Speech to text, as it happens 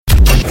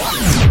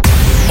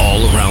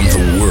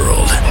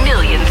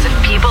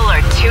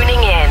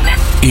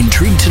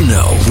to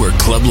know where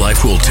club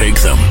life will take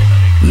them.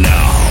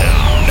 Now.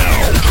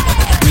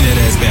 Bring that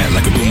ass back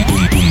like a boom,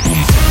 boom, boom,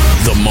 boom.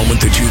 The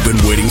moment that you've been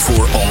waiting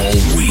for all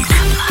week.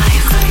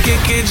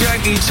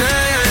 Jackie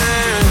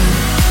Chan.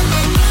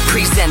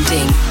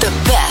 Presenting the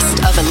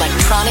best of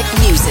electronic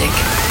music.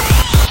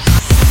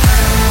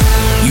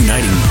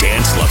 Uniting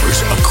dance lovers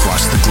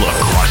across the globe.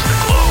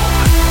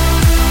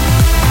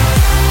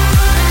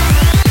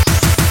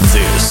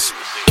 This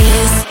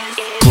is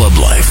Club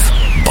Life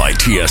by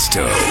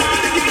Tiesto.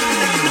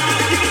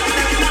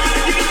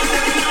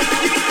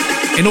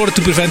 In order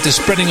to prevent the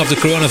spreading of the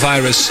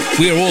coronavirus,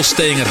 we are all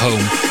staying at home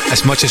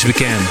as much as we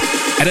can.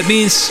 And it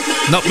means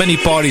not many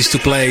parties to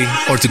play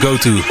or to go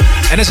to.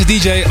 And as a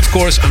DJ, of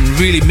course, I'm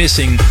really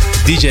missing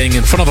DJing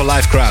in front of a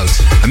live crowd.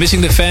 I'm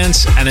missing the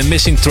fans and I'm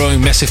missing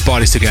throwing massive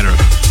parties together.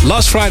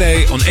 Last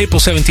Friday, on April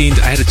 17th,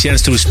 I had a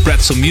chance to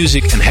spread some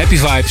music and happy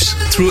vibes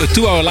through a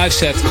 2-hour live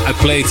set I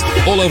played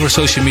all over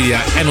social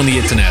media and on the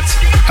internet.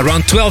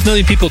 Around 12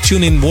 million people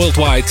tune in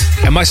worldwide,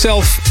 and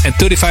myself and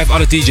 35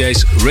 other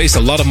DJs raised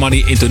a lot of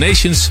money in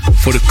donations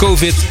for the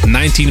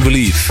COVID-19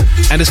 relief.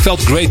 And it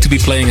felt great to be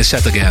playing a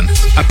set again.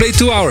 I played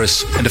 2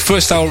 hours, and the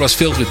first hour was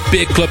filled with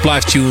big club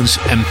live tunes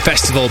and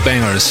festival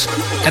bangers.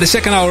 And the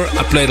second hour,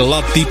 I played a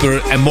lot deeper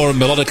and more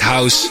melodic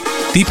house,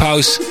 deep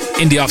house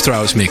in the After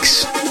Hours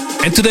mix.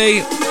 And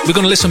today, we're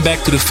gonna listen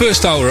back to the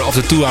first hour of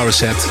the 2-hour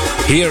set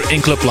here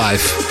in Club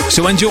Live.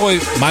 So enjoy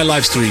my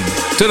live stream.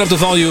 Turn up the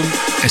volume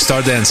and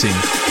start dancing.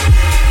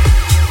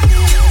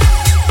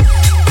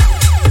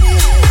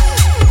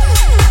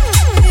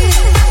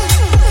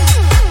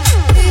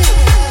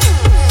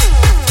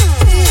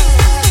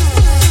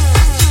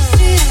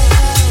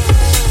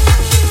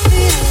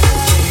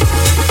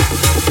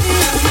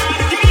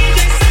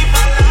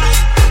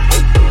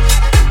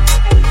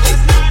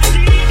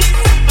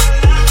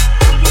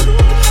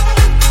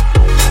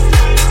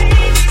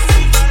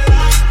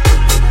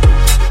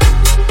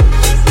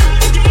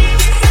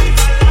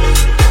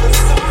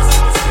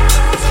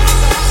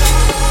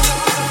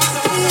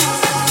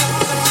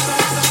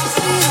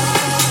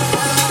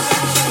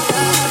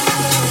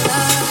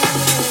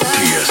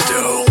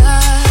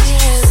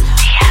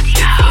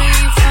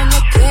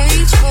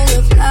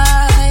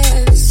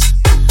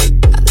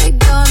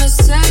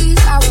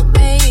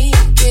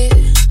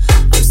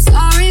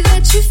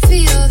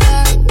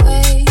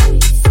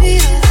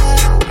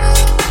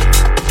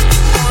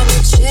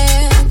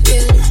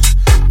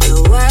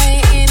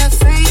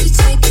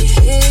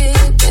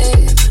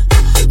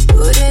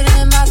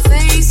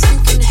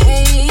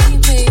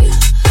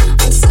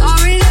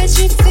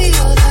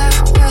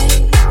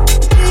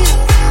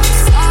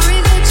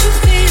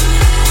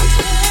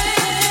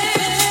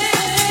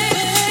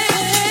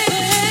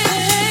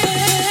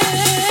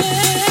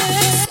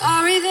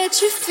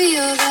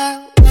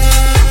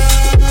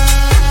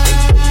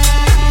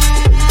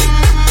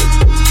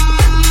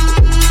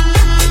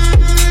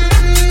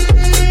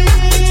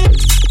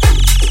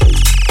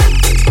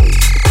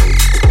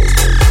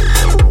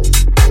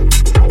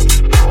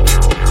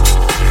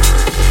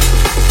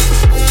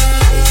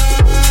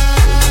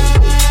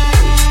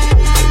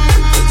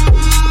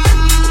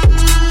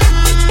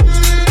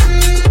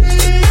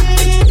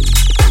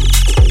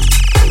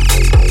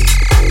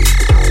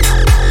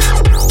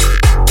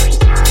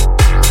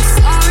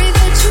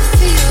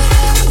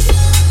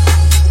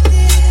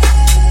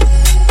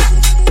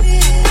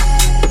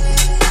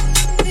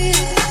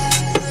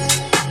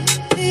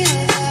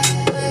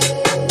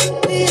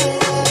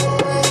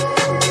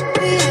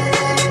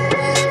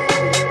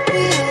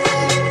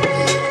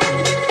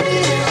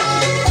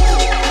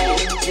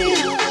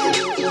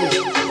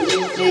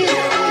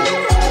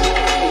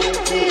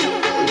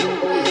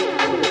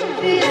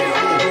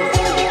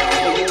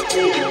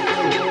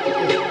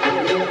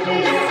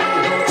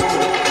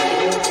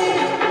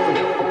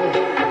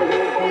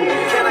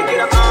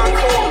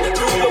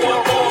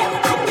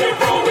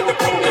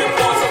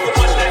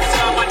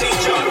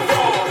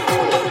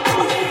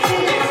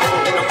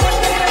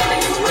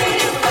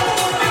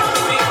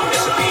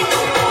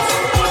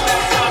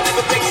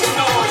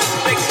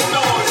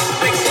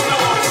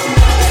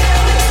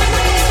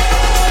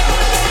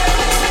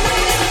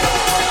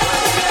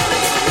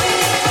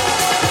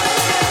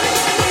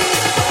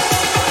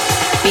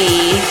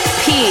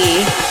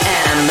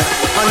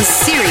 on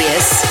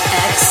Sirius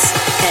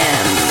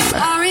XM.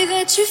 Sorry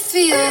that you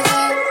feel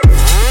that.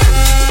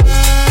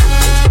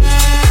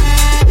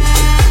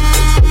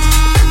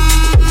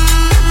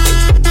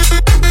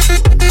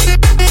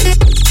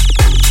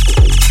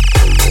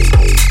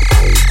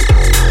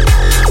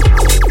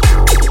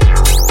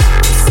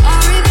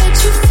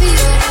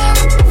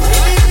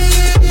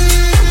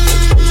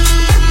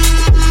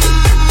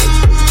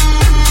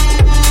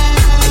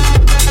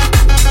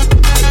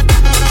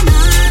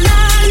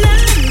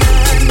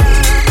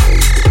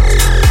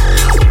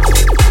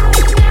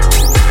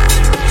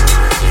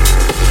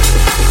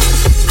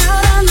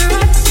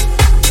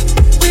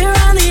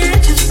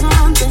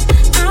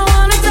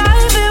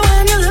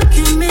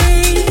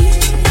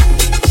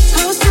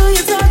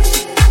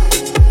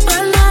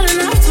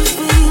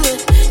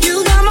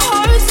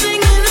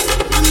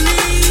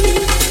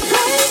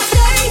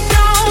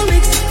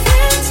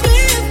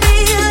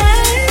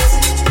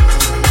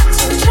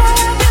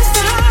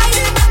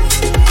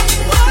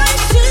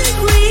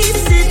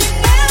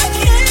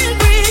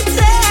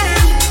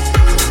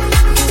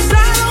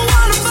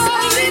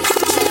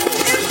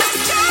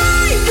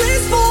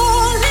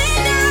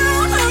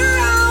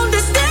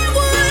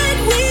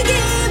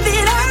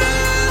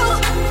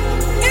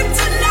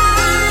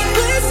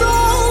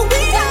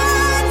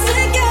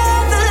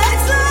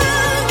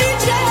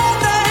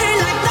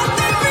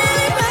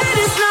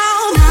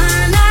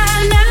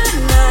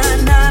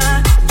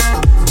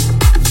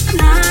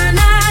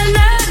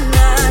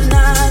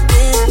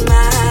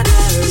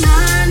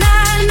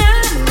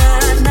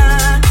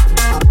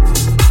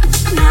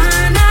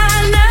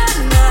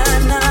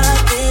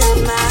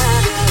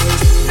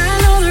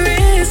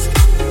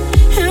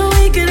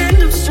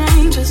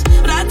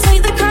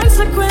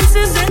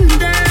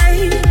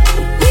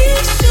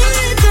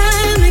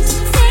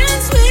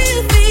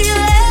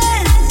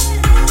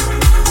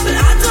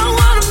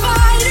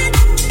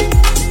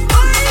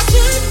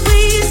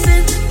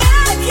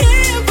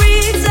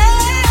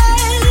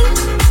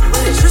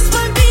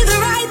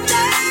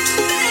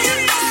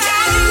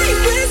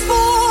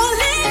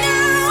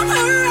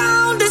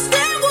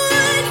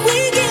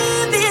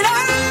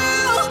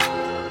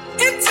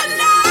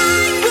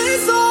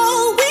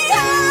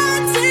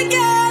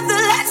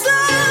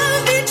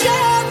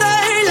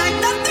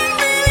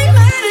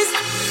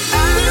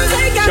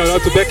 Shout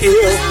out to Becky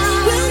Hill.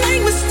 We'll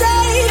make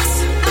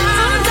mistakes.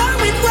 I'm done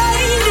with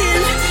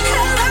waiting.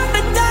 Hell up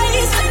a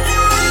days.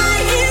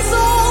 Tonight is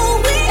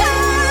all we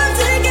have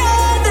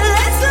together.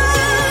 Let's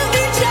love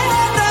each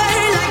other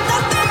like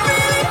nothing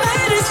really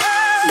matters.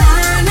 Na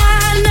na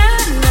na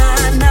na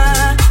na.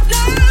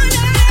 Na na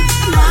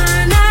na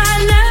na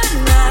na.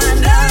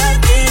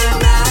 Nothing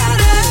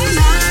matters.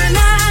 Na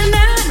na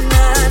na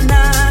na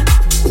na.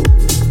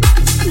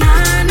 Na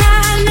na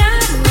na na.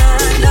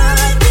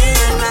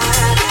 Nothing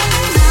matters.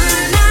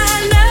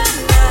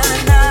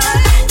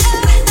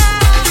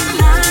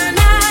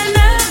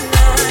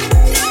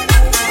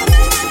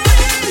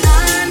 Na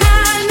na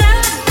na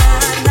na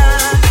na.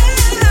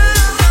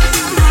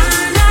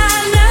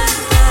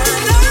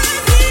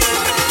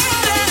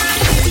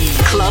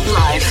 Club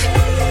Life.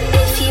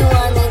 If you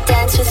wanna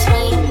dance with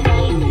me,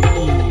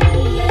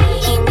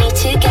 you need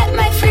to get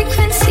my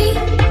frequency.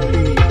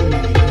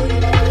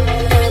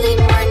 Early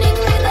morning,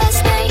 late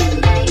last night.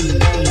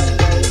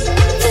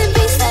 The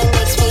bassline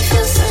makes me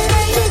feel so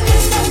right.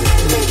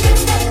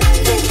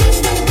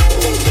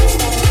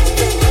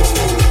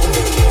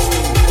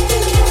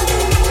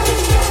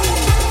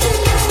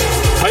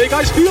 How you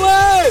guys feeling?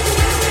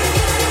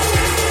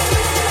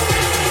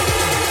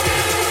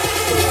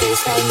 The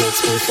bassline makes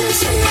me feel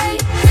so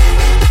right.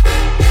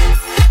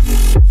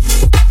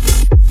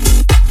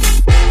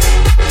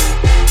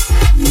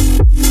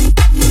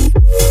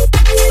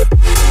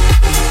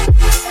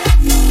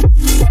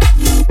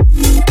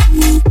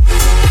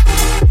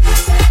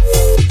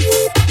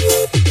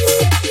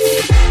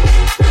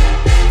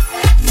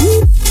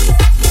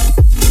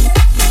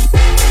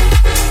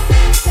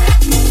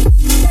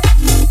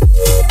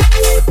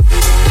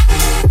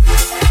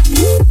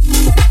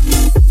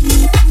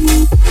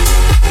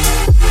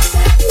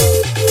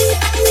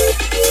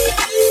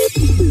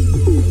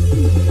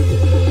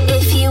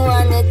 If you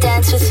wanna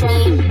dance with me,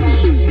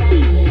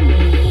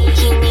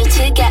 you need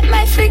to get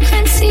my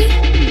frequency.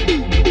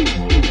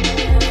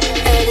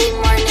 Early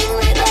morning,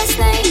 late last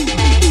night.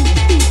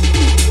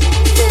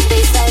 The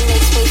bassline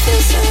makes me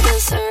feel so, feel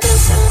so, feel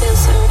so, feel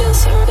so, feel so, feel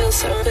so, feel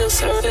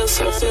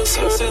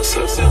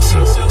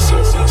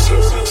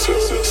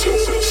so,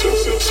 feel so,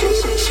 feel so,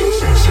 feel so,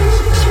 feel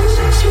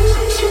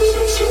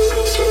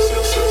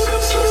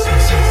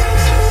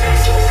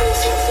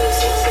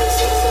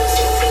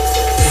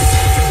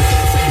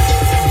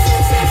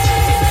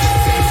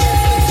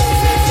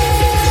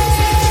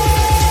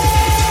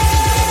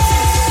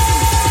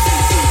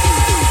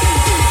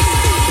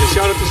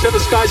Shout out to Seven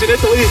Skies in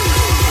Italy.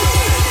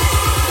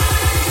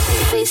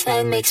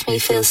 bassline makes me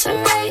feel so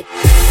right.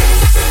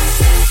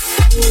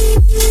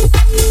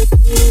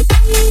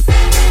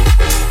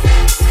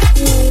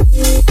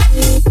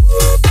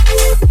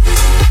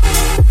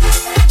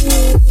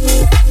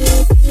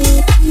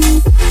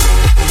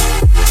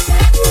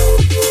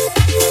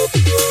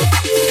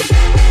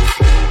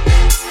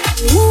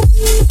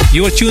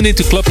 You are tuned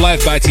into Club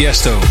Life by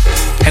Tiesto.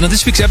 And on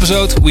this week's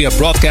episode, we are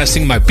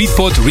broadcasting my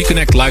Beatport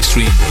Reconnect live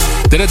stream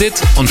that I did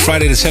on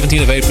Friday the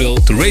 17th of April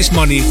to raise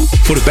money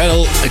for the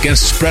battle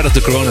against the spread of the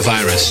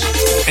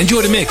coronavirus.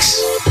 Enjoy the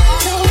mix.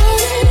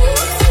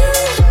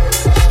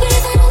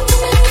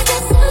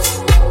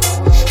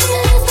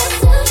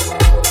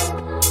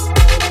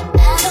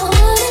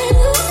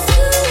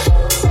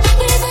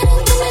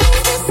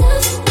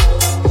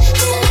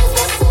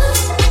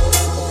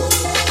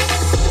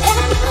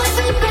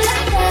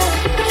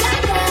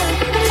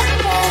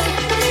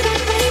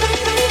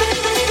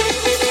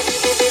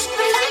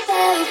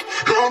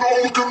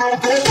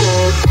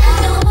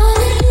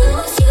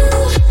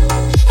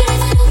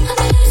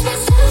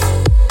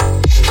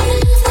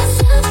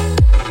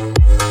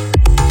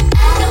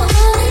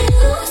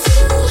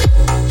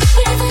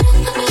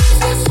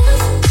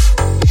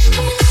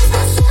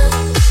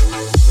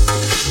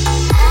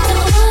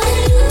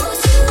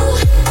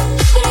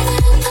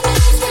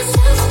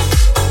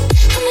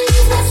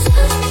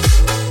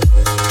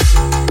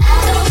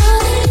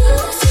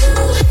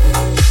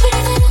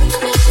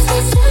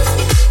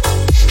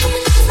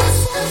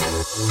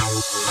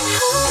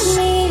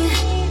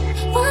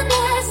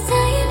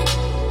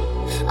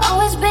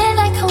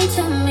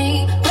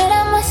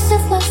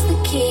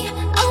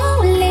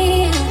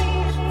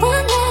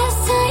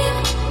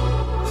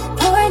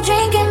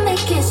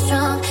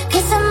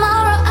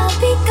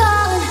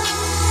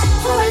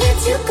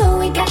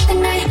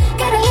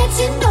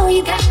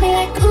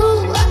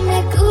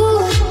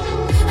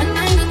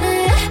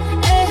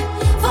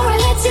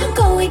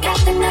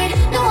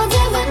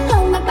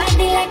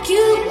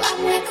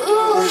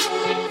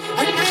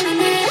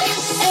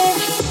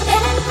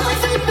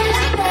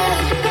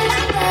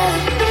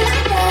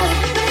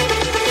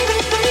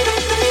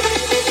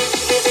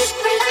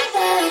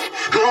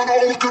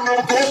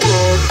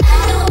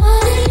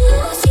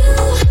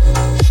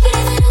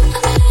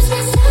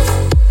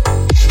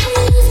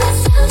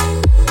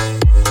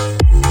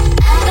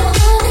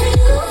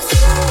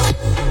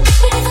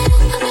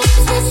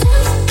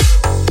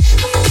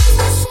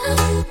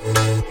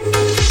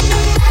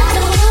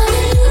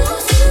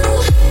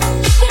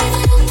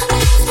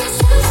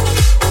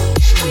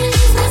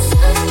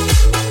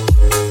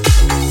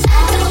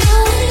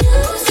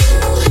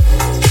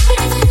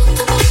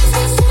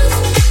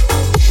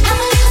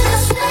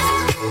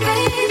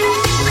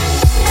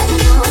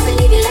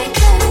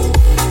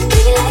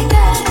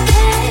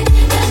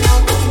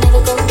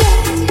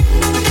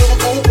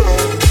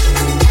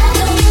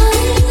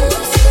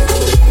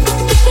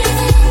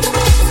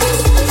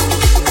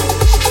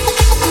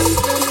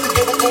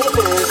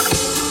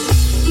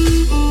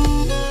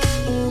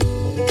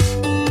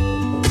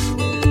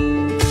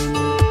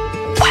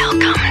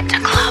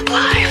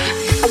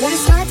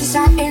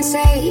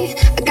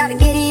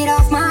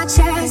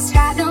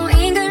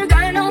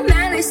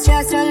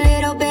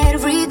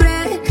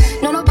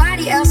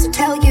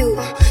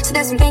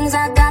 some things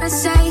I gotta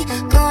say.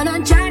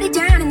 Gonna jot it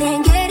down and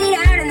then get it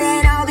out, and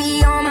then I'll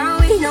be on my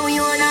way. No,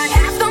 you're not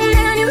half the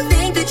man you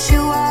think that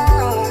you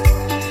are,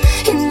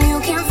 and you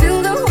can't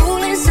fill the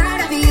hole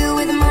inside of you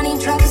with money,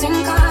 drugs, and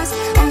cars.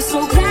 I'm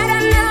so glad I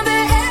never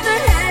ever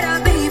had a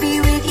baby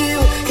with you,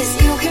 'cause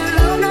you can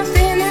love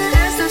nothing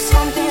unless there's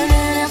something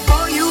in it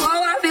for you.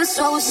 Oh, I feel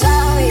so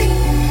sorry,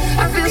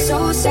 I feel so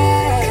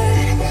sad.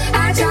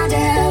 I tried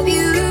to help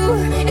you,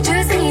 it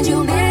just ain't you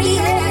made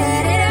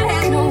it, and I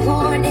had no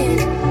warning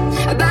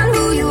about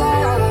who you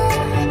are.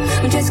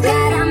 I'm just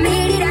glad I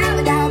made it out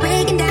without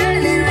breaking down,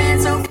 and then ran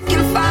so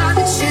fucking far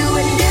that you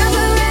would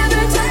never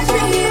ever touch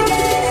me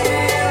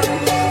again.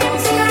 I'm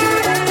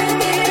tired of the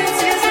bitter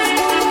tears, there's no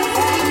more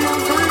fighting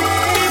over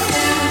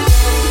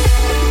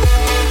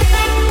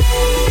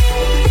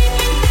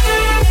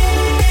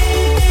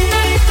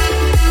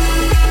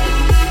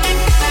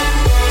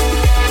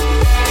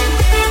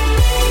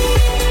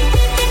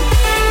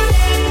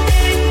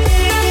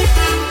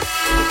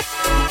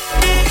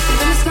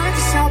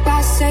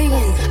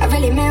I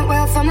really meant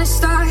well from the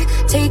start.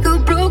 Take a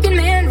broken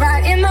man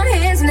right in my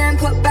hands and then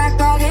put back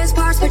all his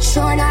parts. But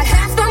you're not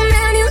half the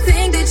man you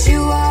think that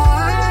you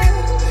are,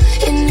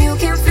 and you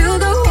can't fill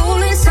the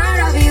hole inside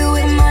of you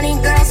with money,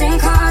 girls, and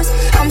cars.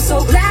 I'm so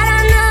glad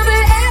I never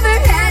ever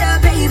had a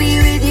baby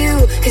with you,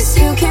 'cause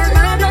you can't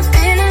love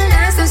nothing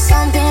unless there's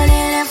something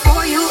in it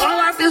for you. Oh,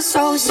 I feel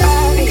so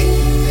sorry,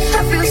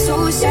 I feel so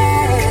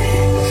sad.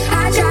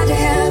 I tried to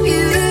help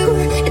you,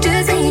 it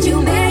just ain't you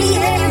made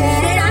it,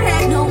 and I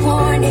had no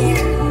warning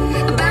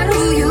about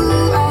who you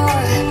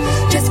are.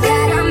 Just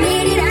glad I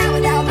made it out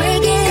without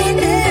breaking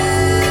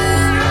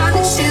down,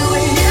 that you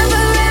would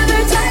never ever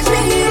touch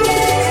me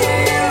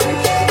again.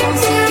 I'm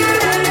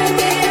tired of the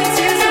bitter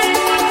tears, there's no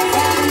more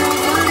fighting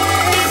over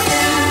this.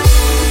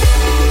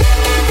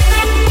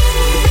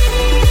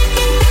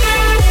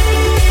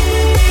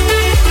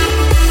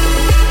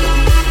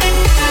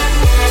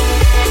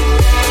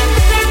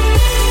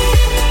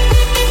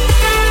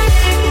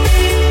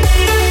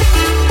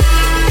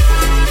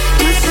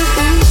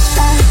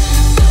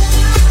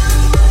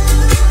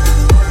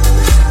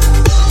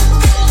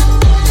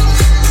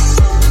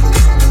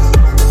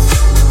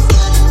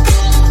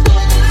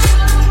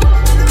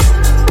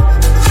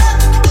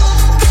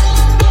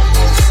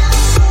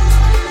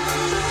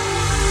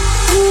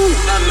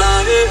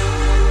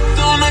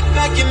 Don't act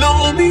like you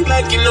know me,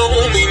 like you know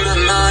me, nah,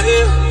 nah,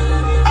 yeah.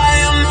 I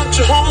am not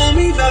your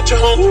homie, not your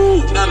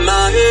homie, nah,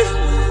 nah, yeah.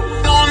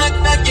 Don't act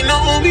like you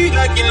know me,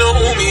 like you know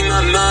me,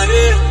 nah, nah,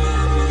 yeah.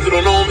 You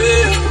don't know me.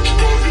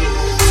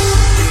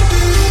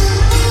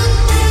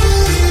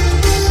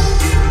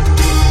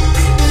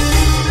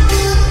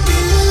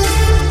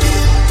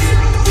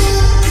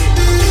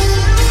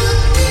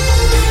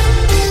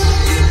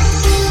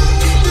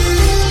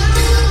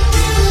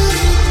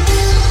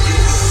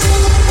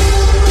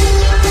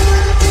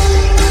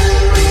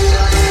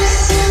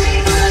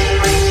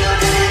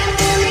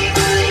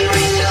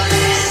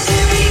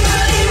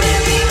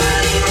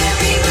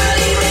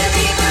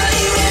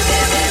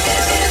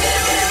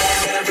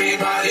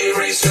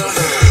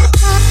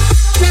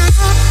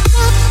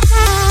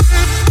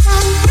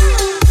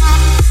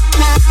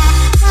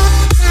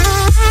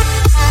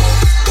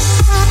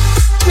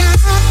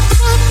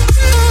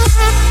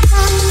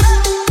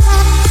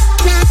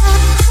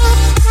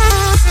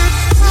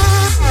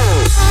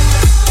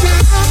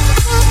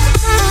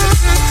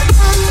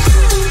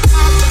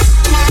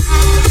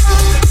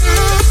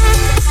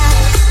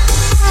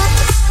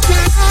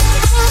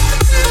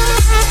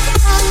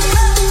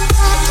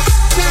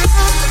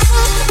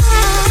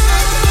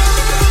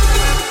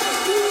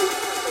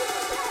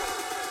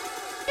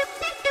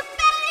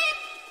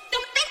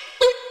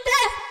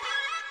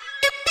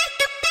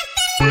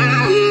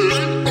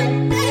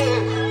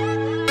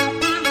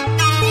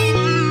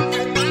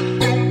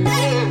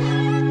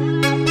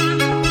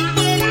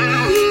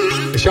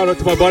 Shout out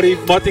to my buddy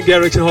Martin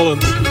Garrix in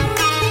Holland.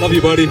 Love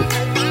you, buddy.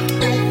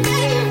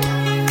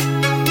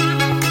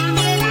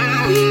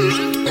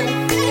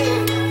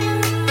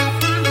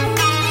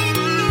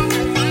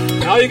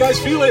 How you guys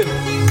feeling?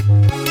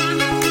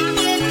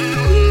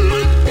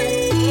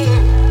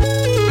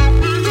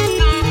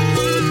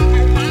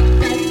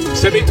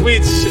 Send me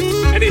tweets,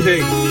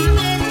 anything.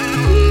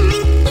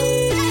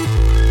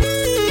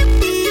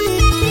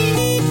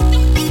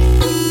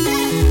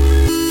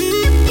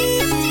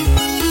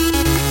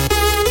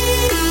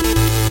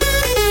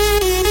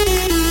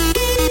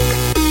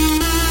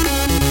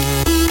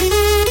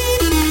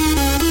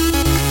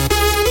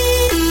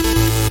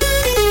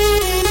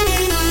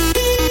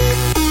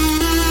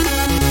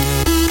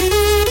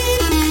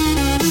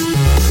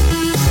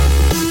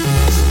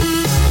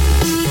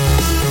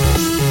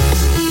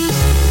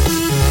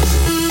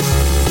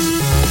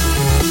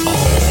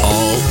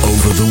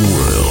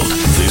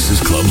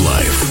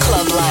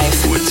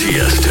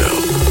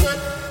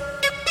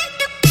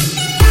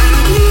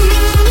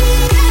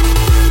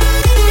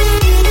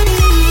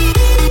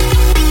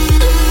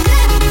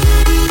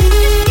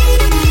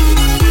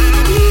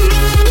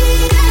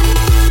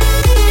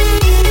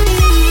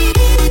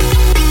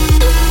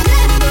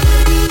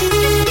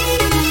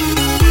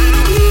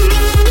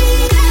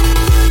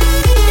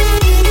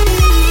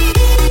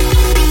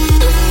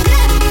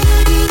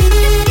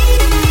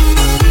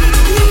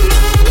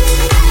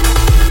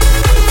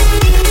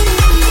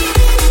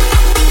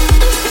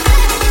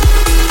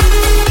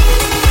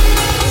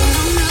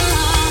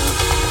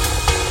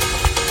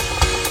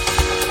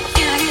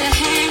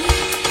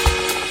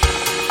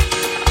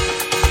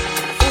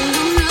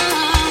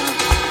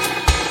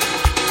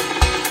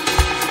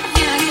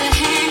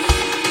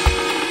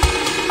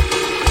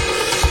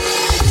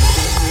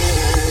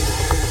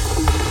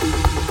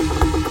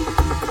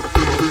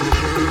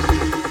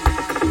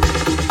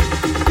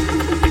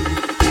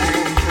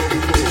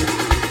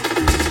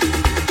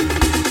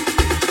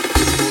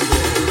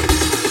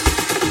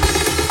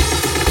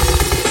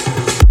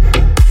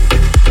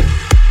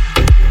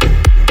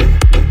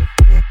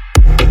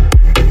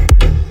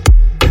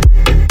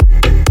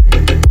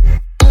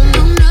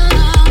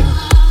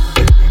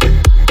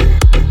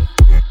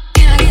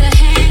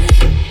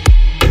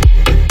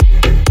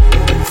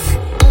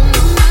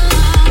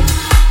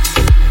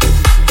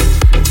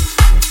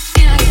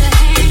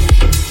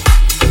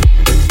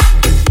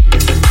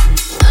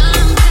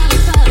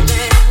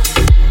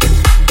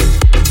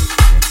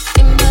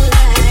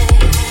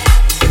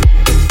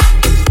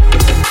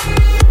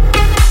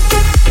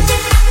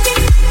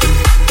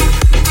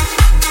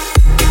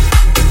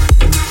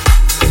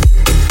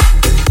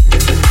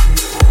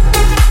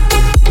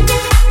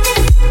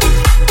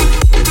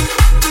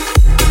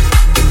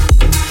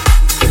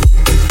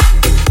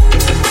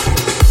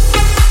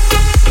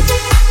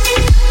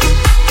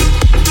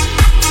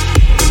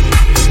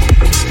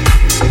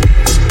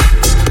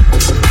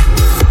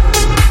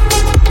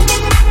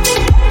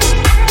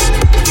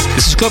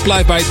 Club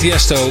Live by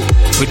Tiesto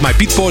with my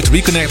Beatport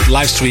Reconnect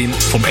live stream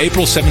from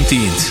April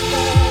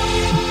 17th.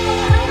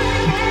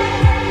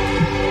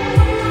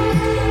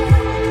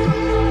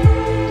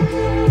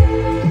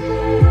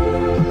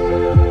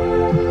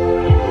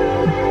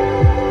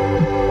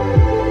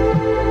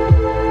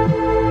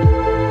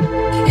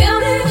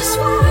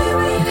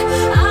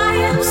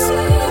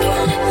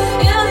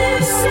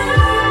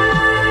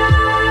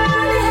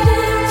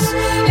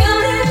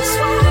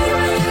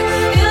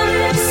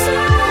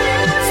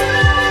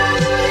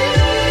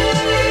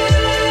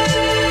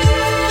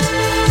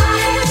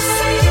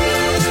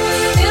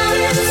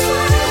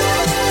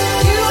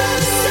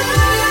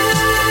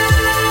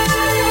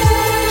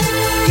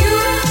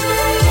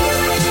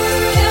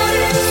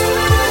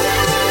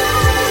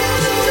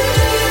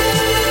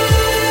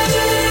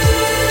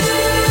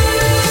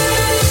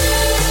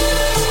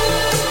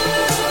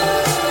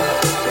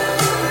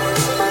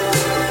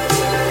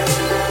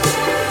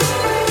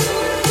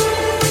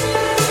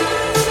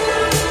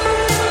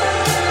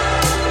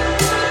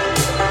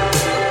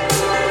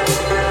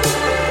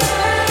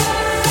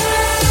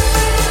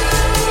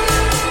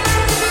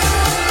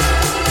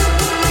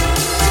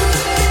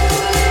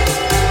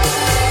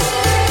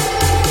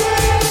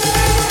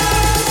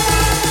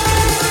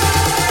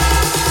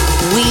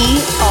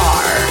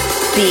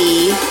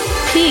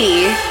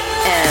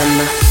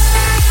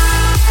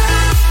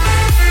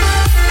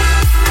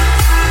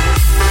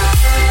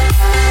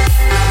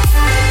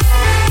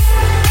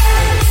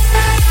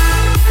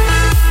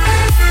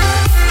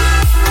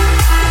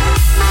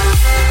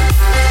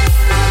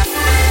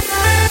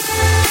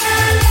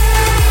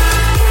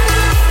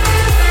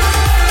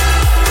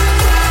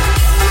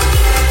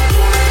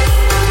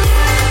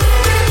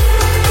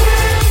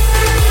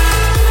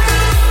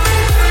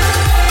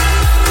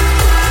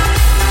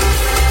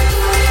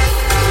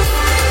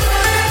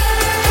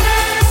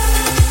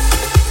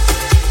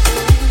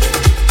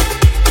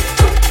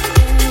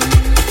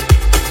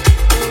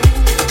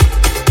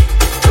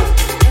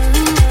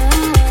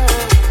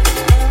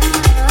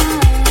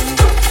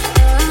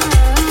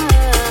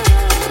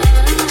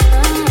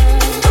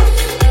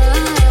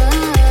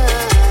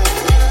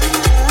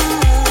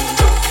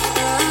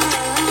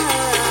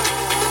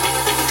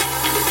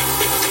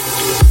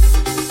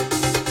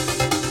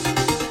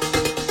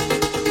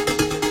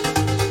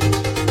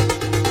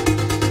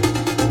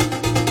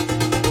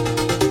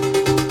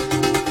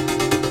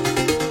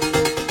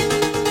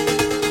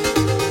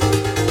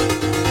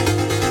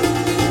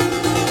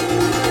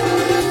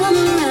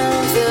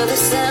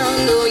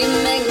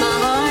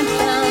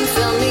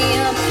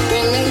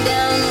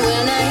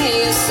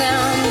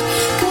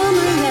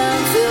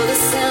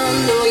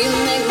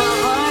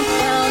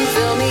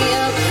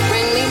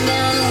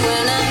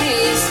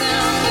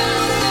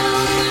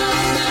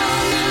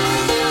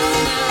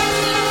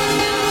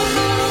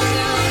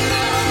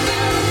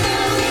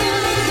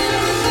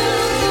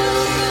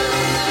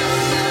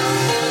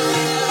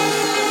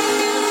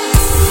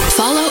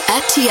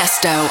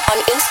 Tiesto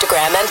on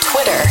Instagram and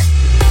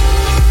Twitter.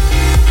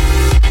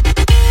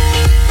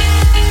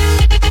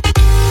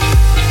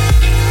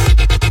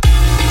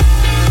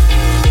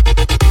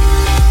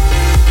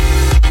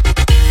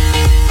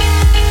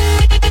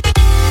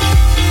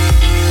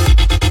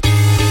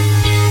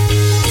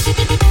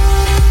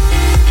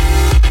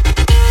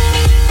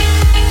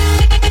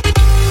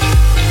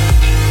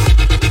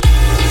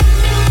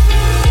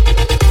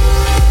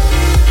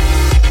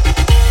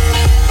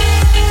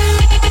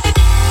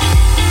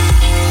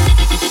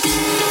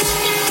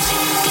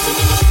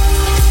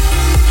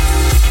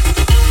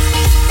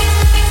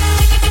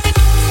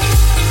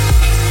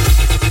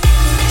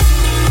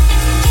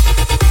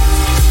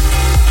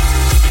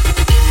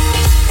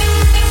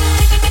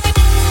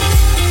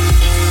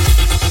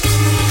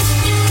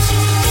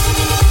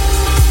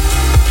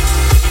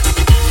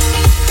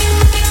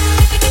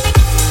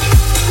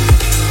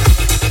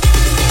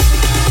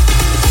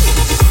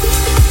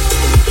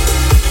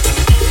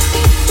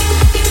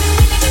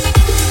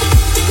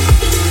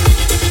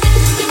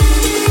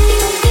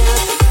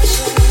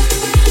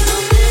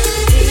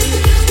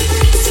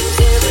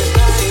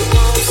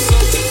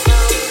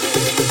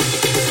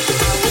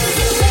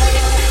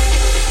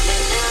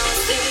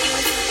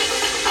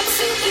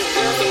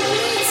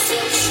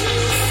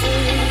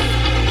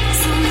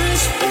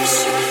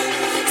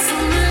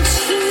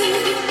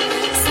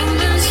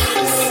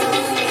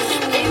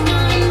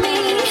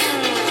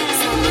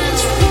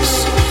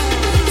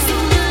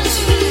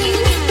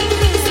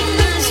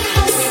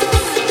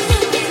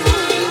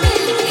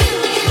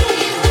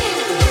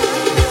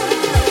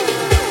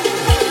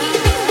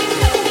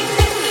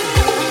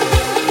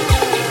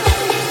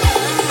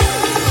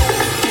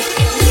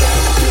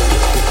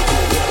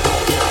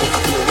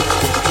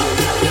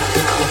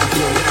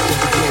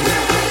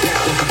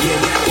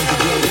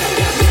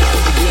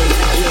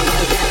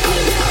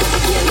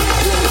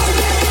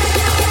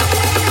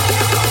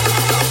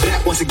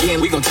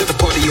 again, we gon' turn the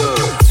party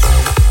up.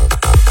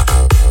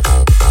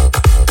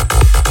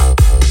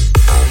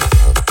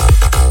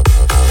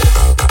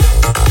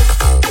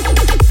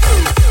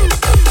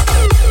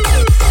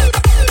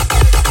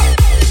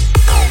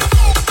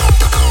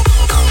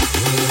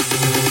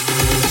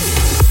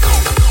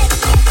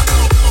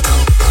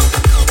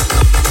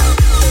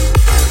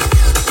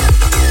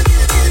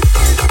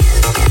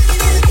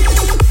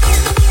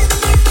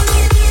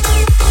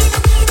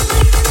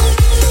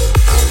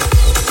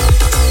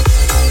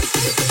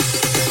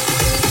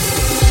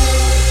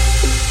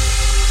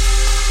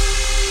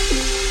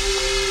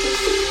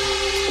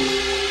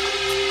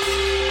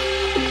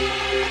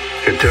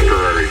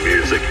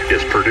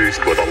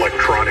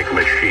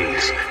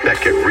 that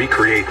can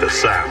recreate the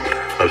sound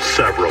of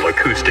several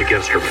acoustic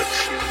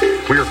instruments.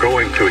 We're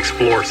going to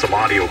explore some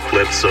audio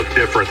clips of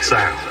different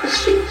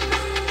sounds.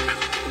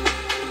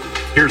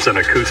 Here's an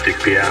acoustic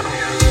piano.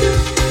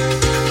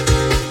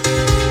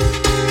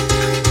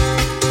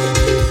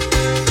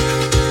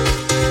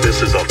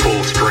 This is a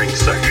full string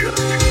section.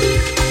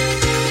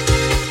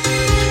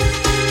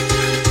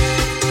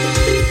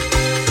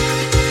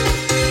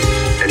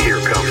 And here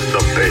comes the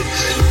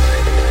bass.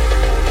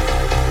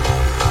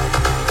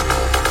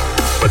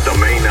 But the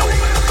main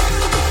element,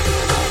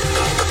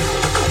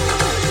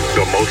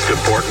 the most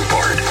important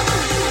part,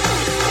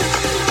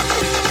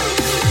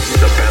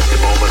 the best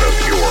moment of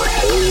your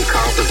whole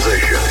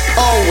composition.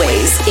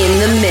 Always in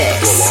the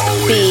mix.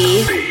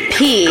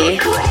 BPM.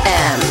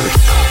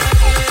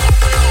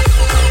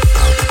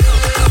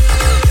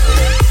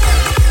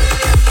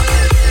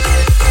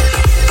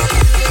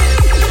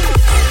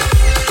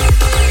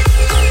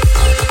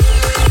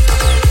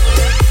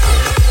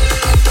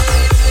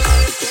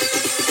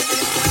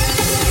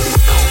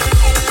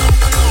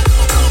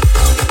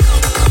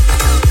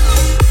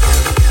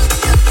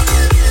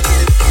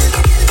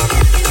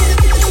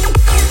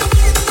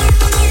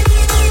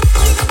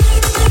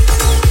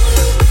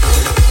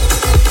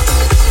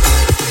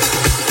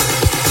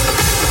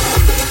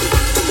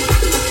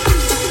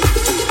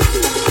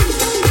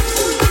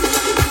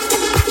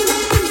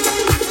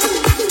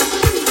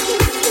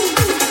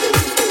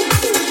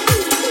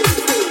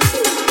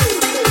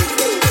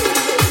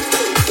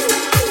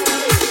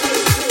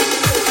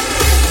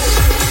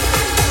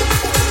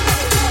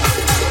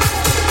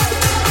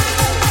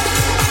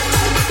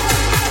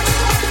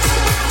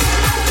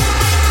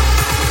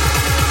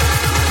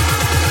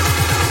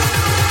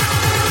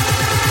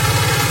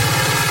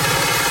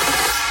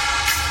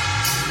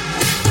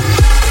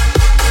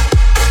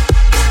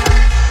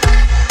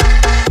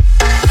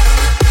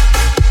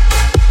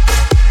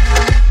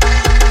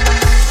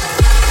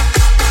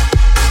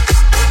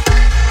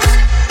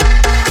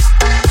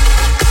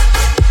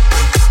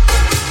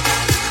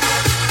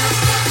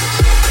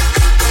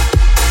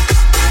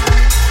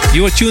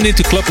 You are tuned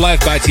into Club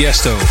Life by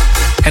Tiesto.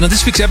 And on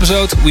this week's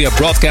episode, we are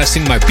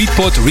broadcasting my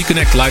Beatport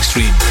Reconnect live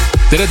stream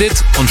that I did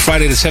on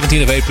Friday the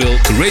 17th of April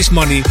to raise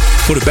money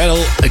for the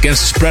battle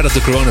against the spread of the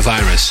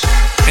coronavirus.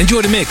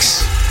 Enjoy the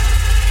mix.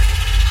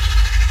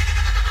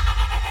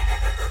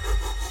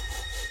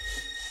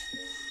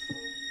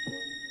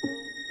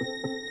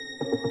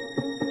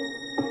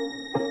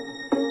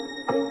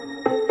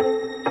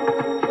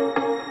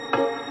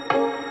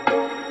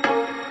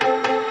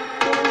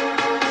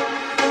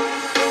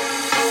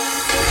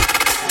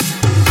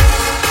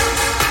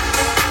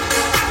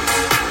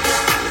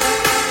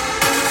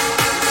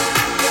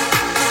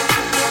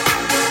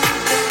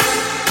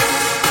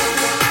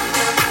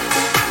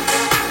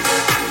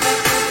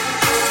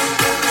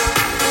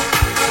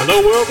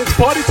 Hello world, it's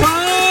party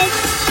time!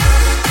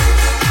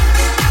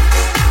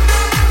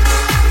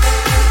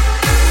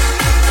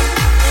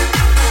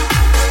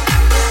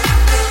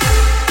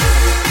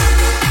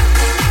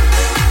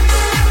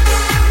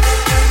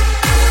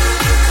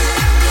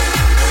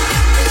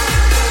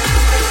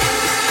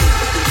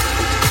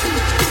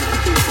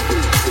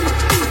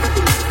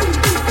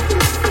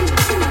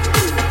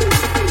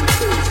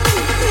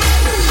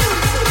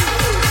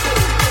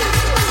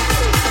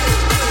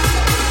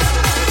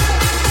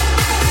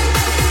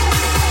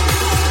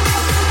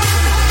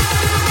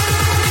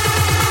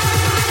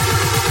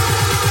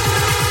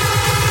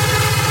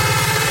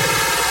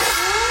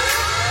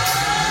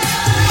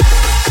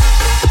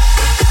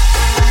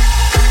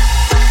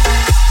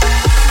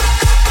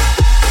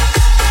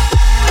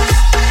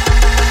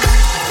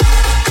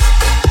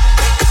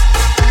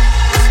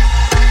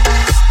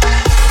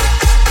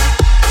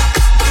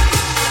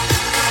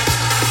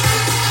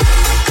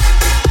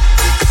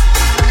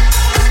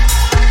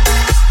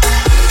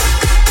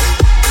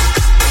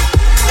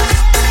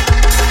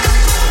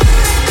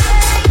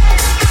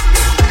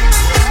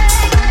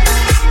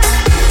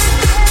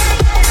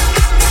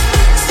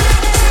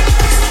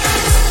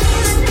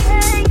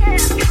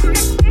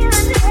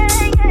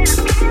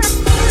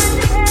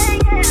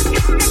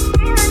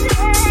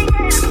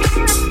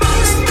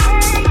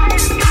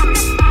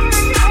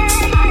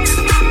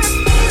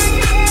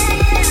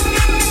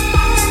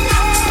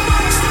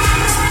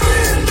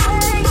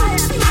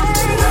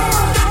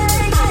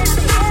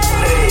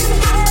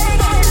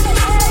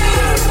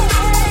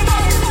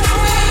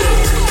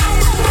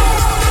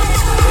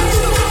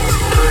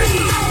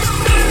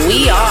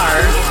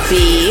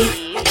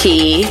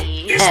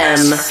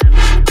 BPM.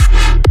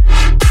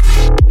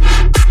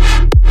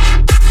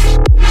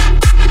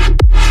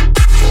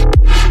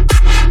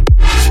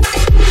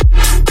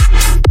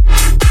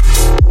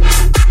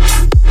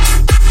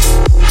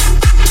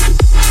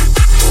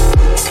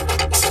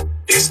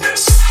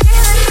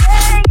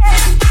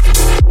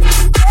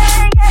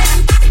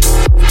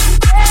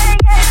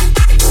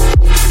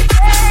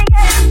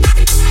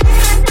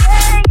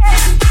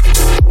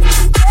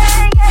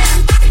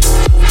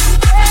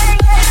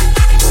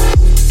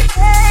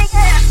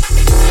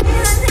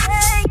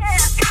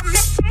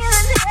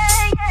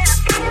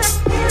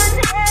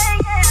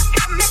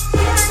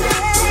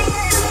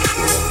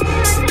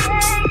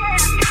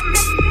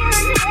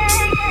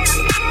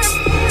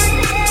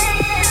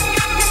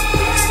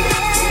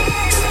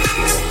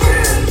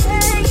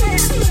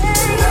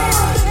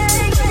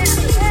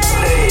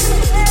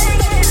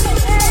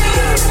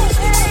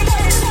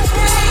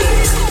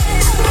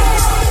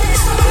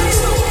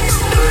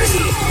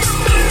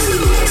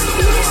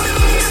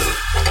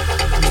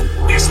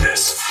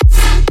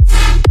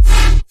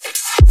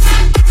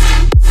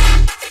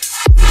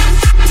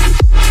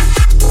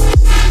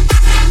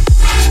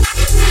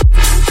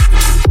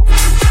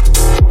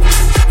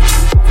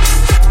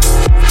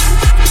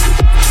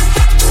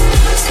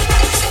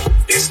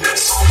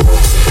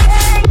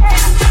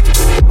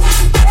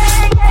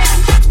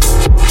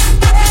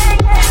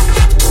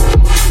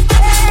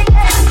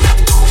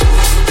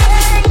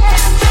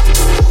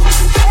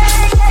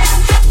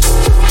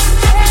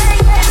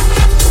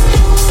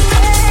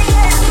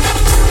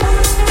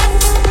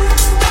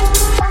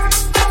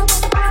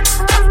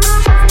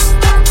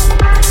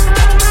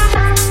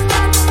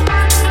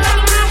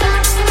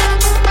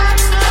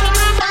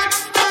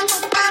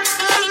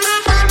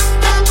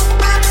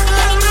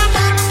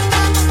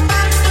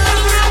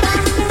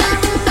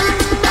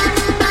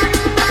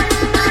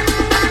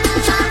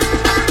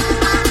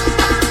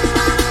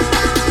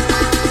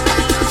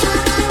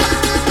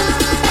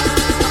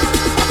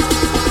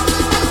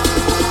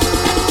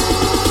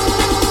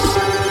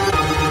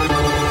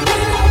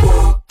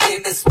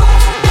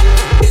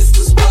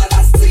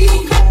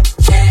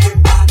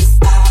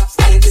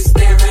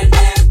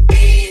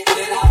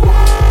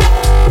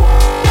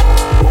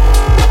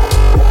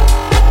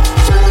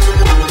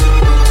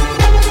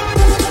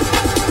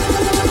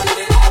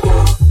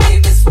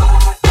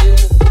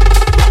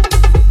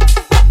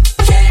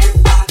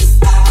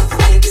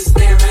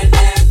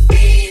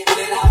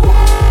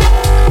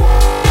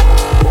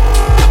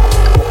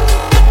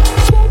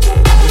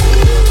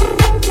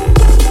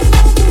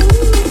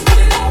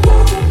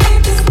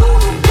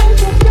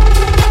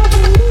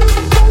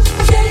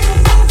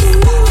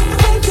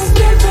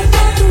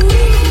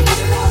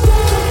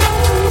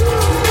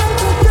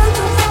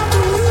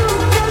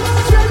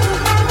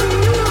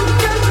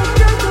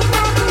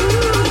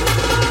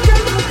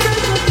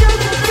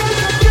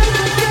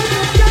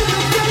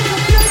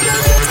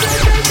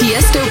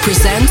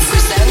 presents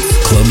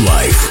Club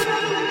Life.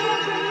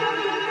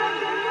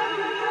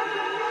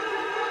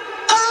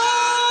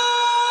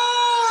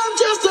 I'm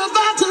just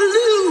about to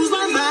lose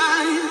my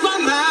mind, my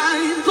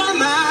mind, my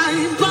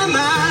mind, my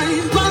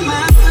mind, my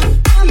mind,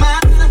 my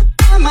mind,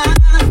 my mind, my mind,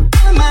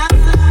 my mind,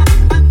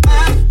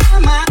 my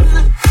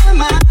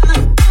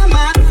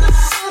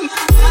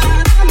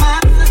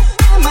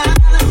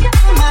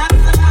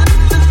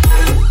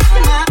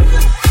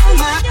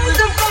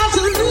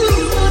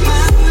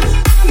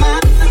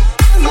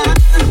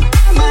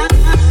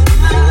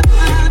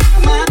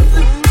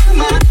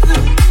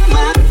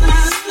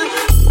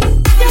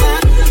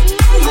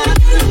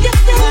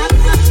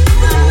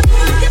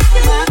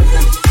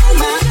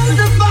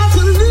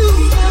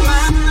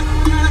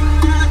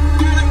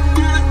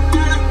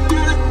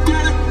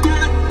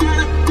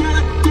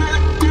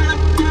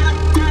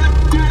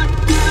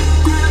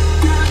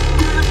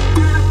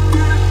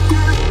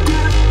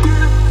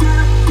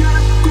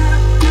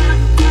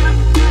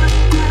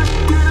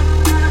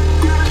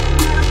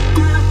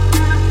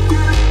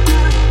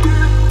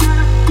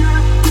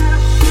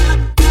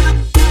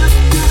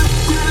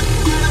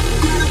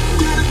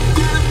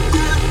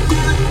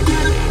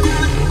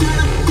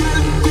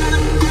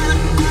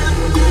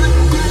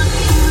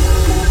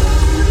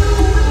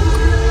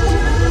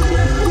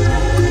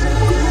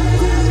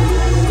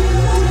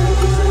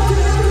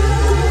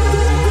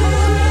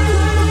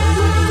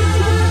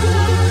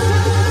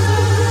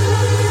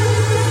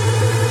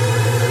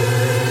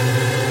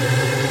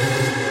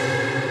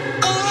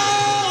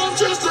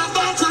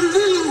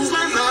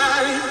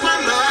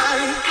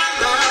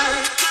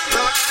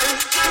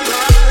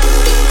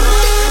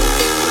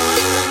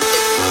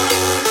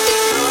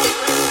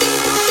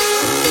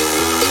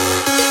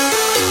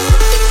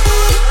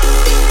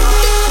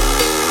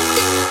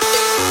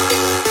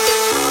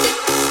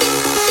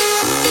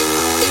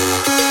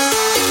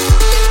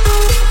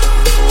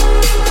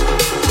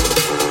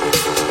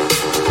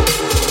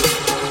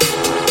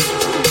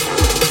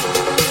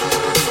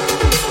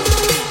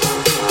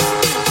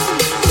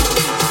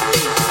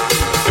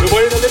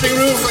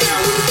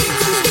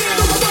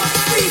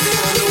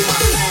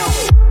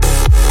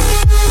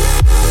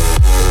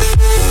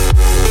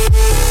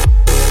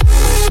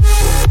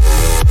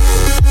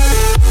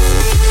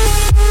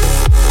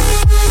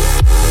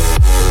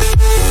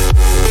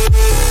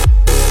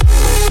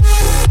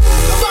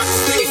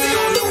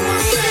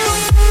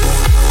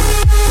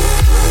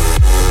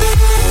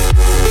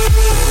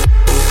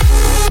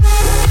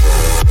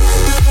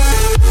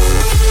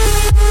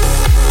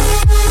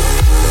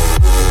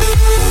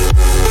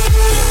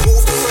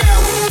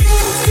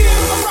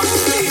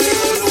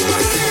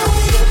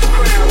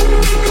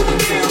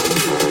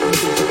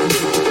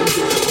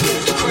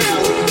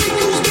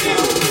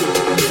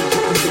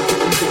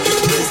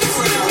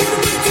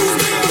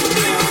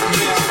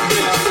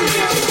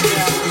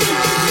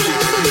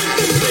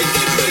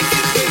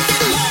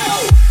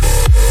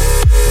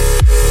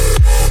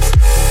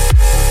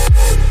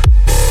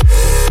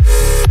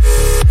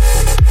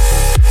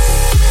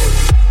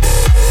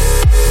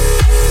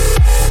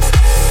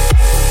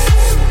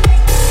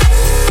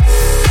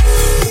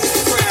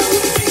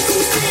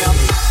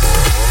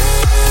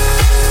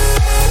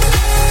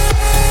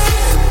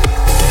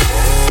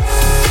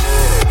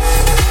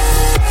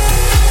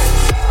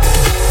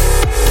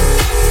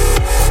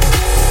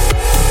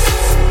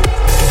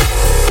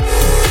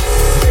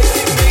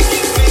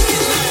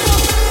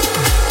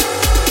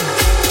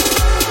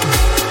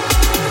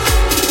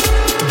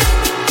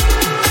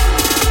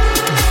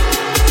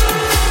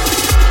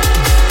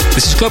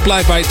Club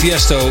Live by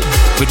Tiesto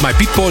with my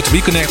Beatport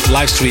Reconnect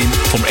live stream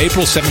from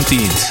April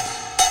 17th.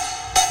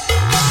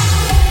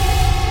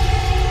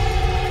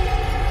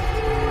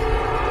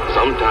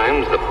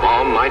 Sometimes the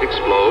bomb might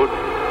explode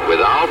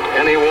without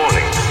any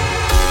warning.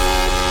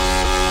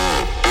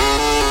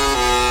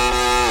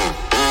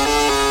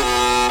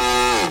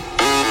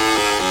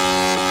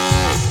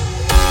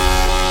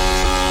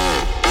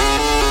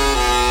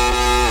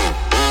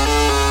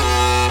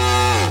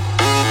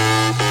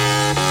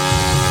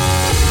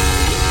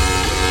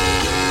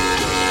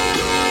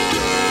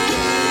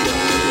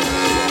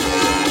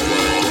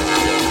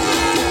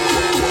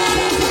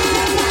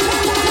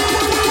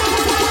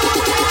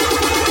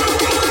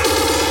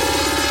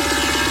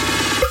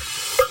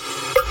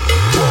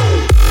 Whoa.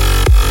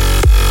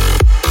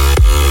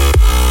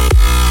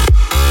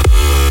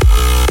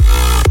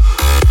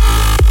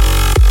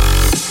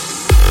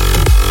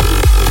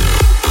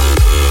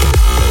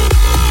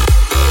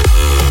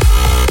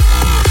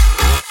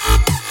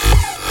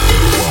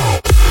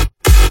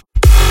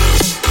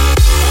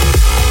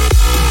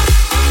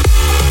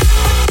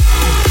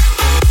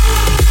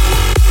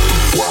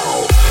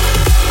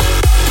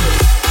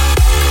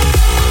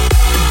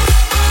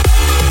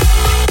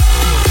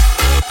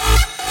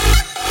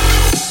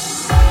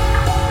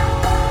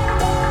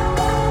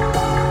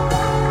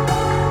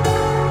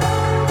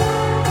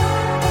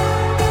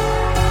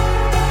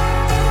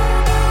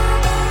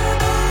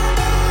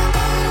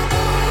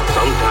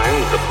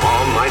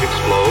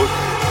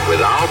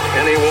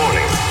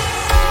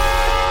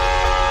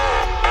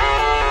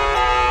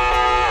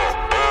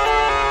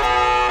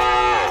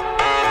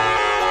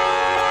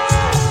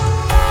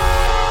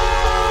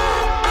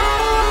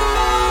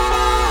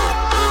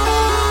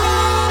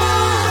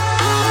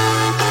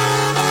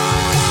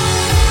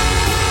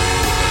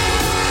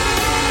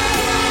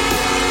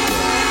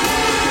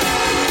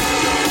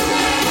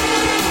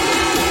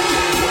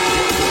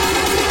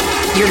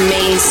 Your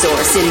main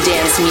source in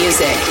dance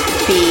music.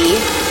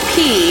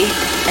 BPM.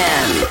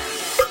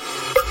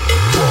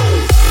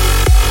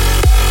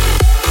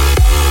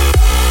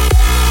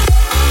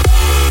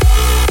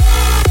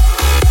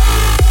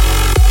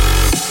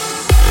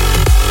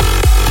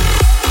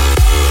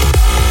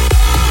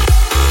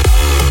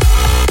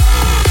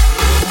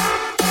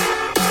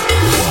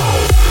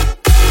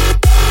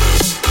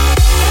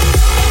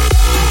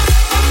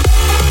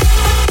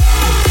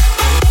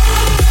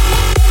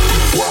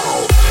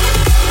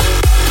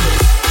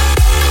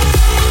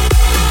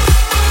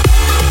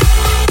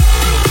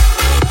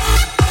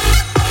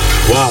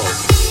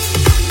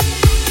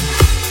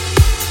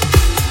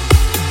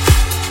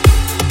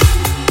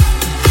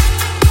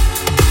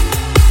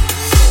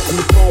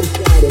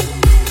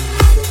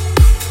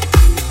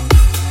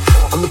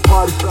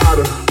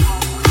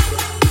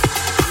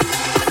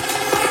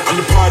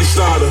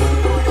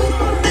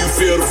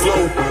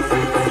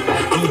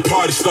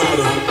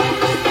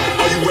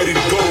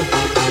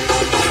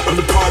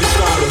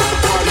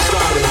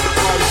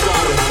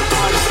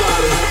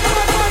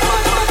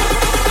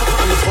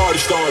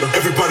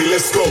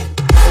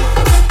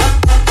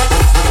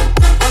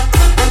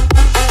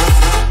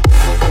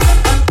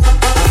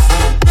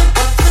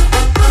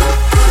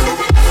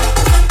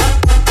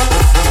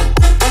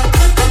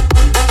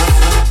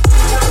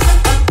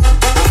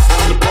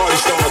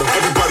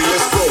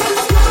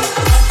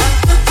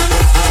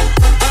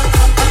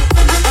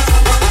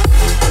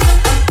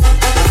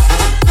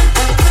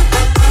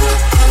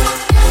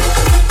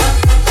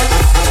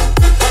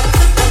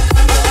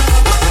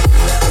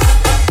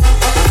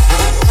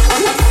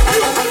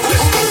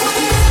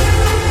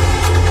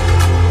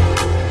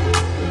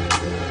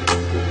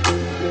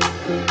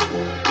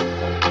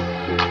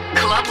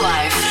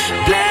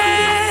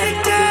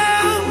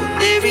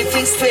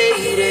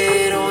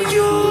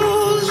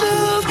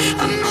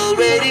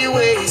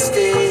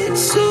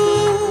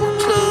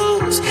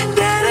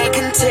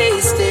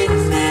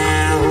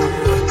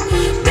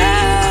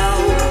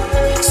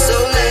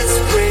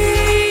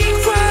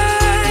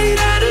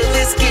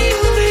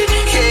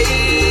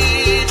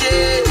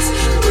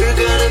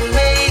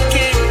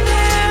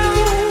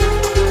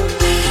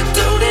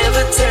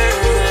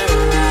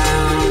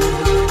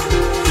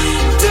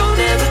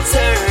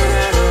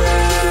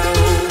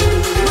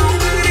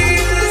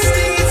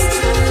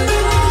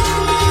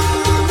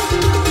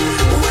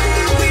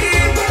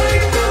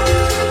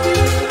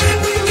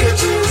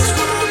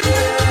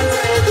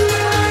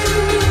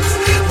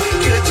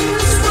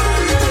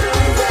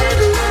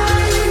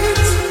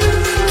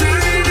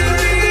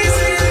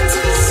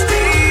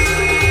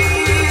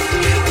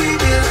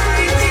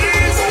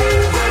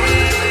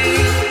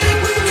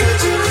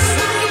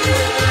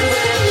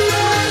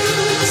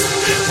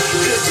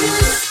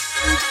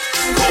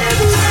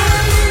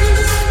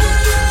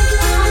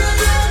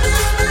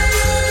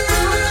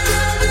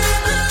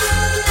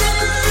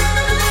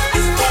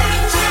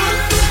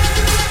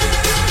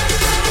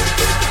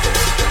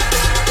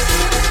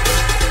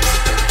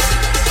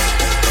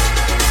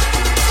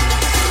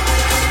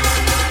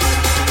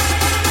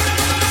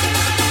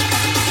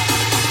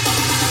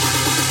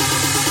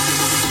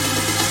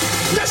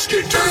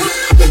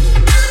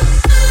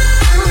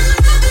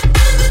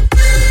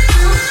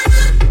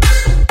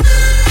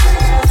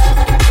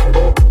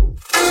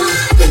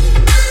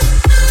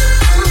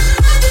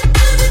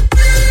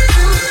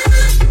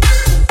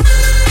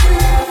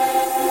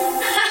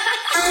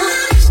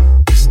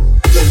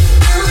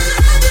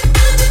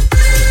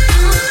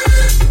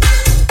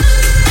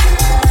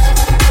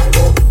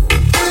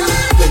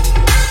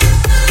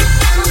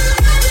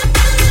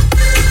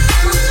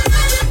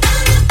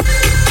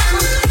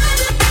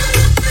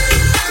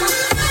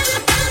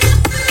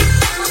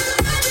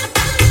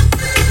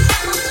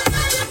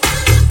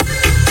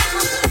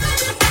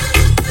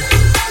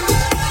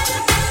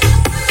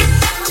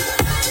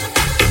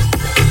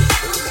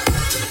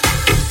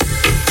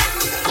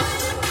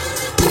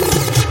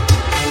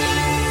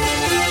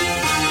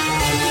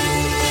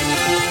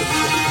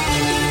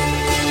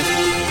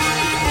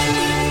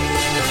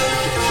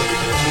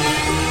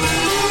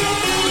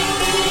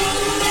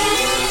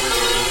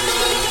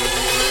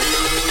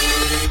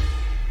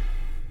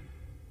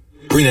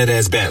 Bring that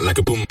ass back like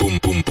a boom, boom,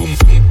 boom, boom,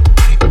 boom.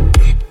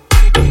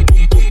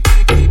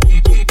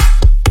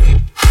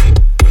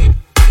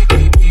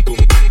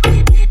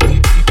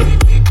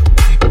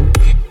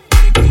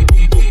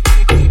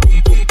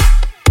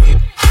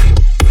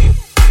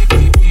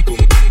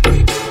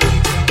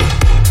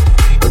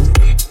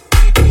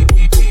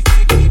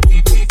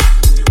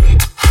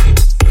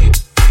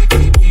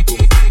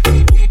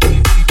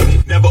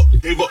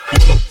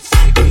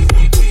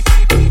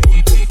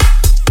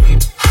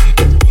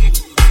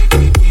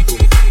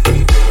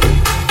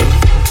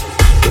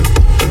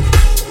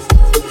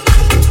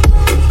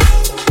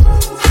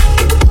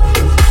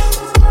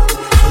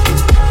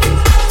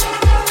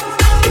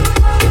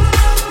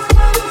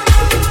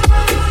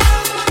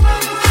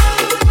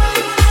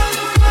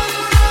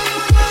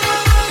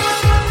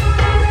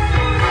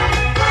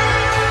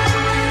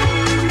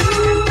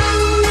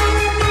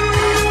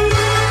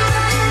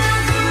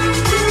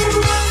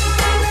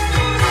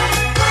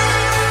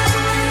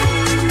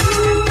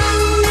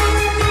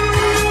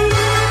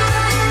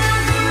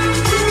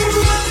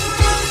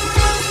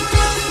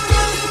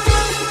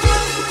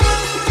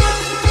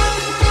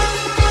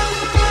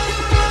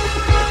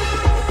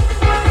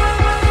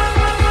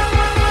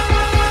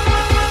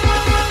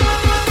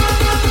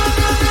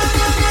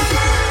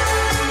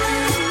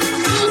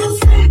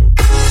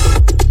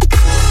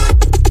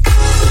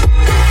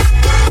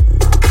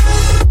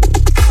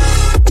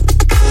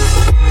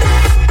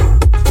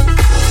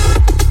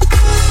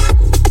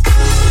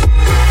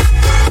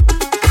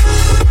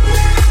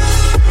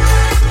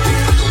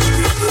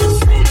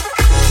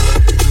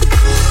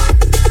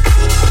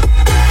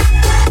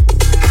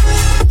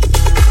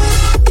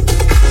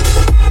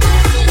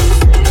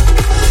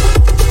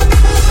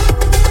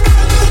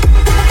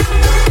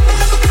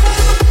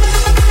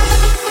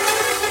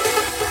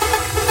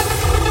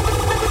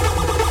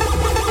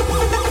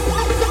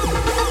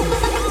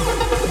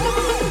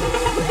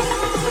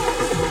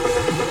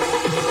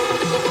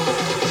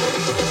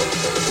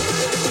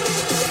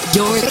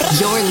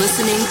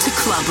 listening to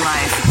Club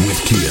Life with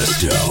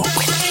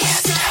Tiesto.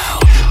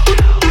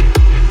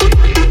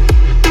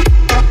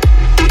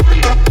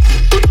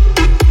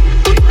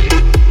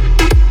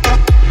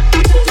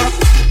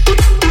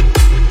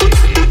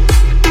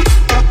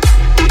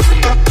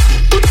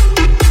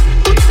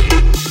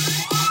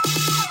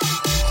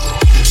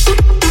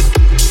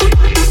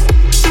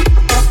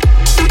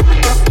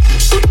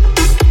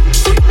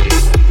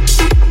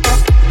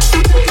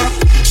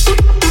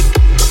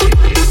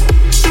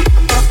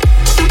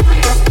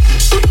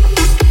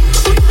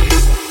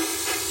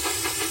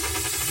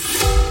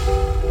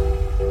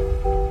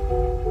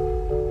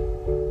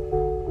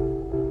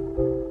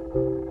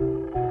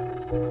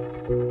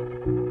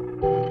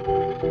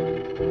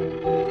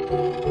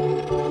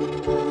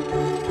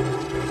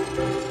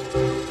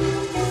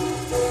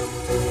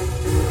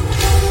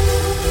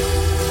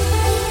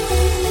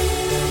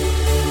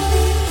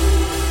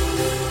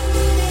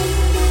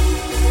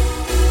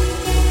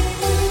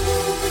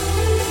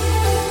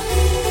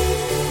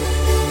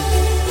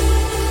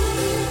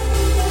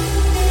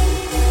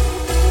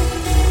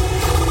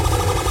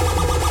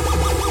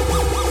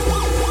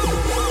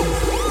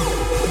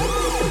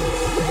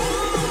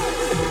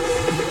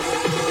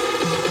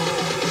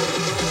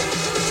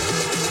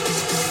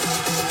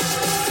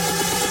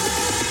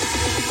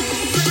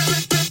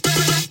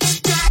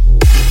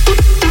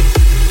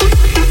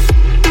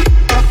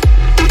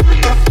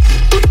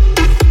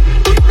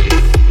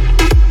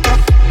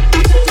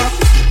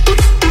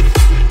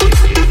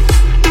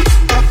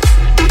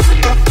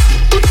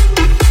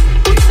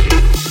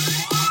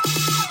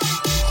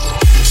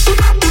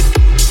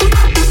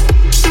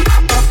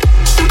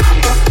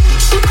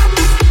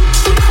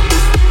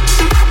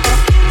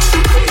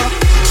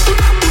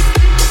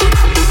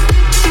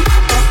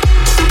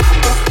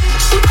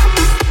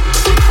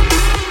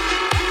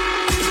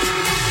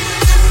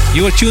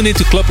 You are tuned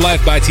into Club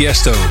Life by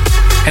Tiesto.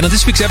 And on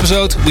this week's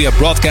episode, we are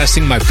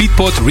broadcasting my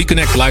Beatport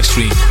Reconnect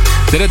livestream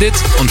that I did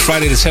on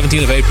Friday the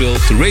 17th of April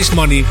to raise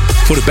money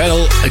for the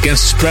battle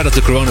against the spread of the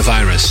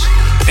coronavirus.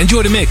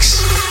 Enjoy the mix.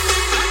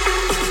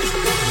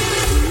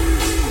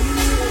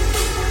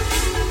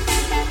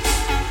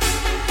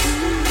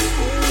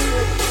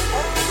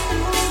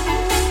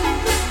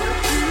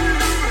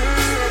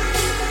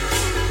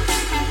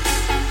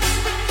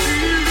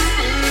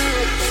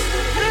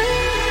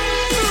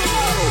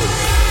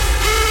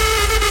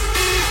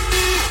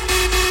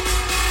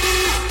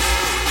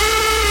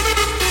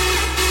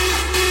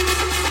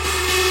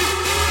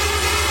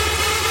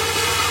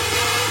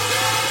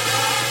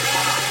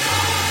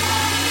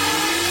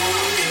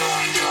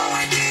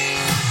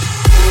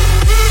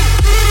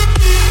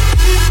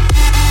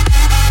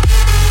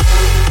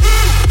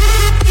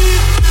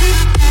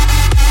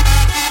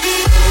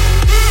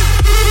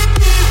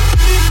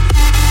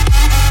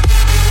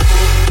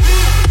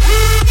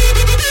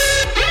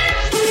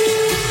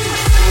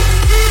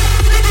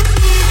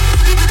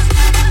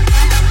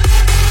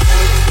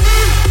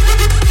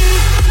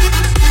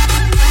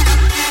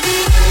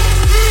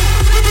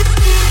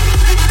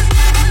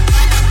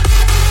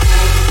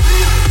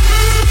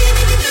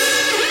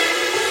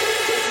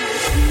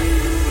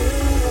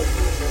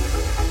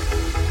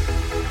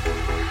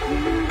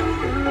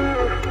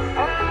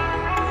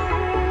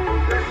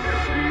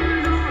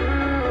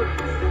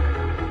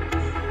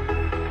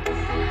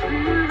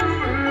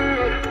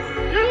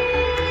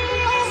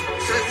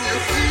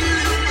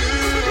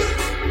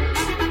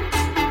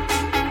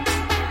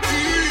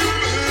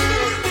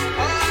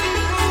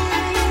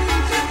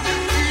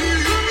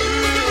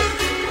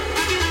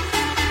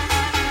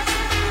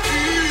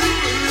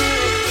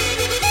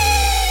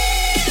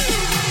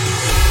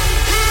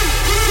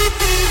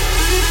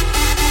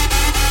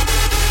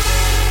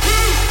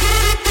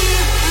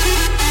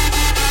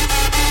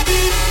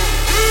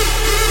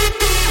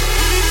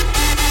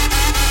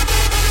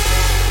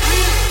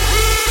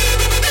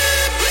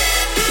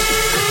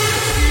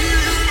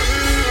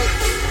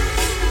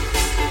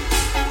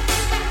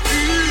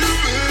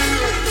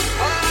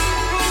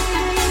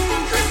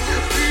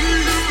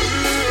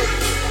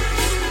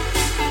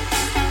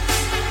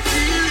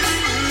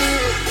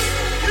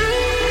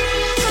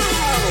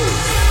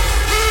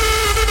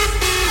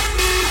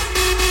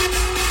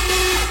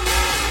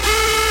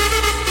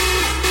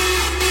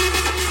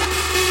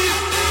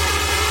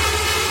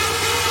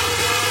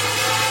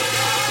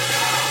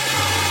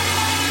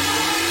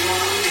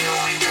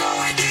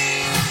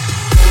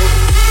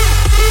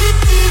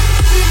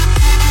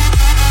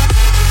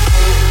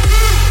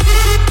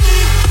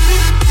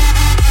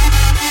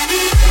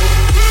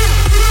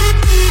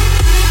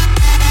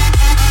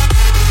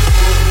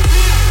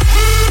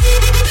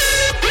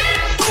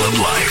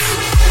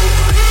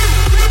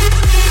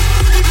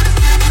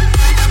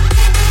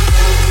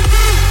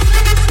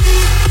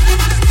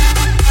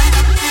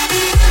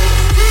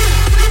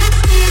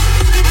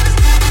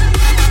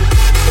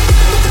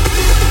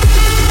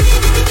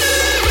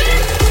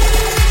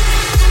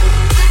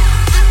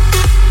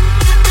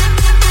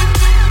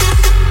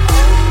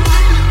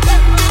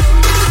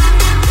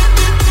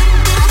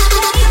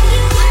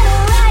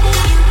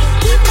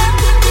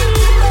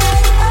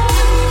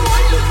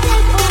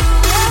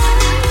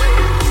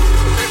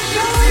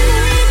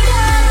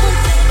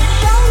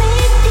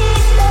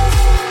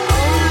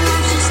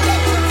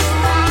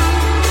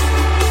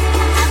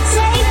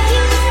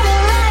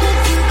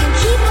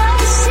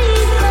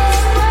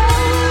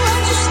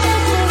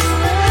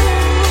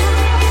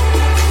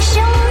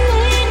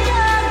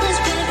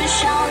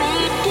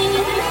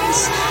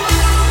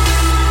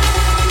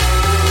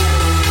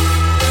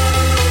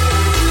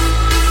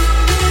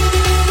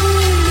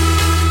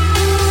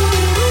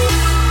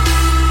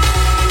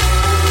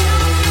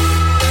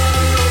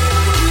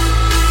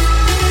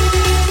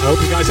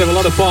 Hope you guys have a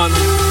lot of fun.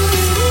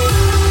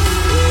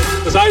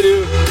 As I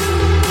do.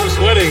 I'm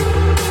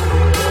sweating.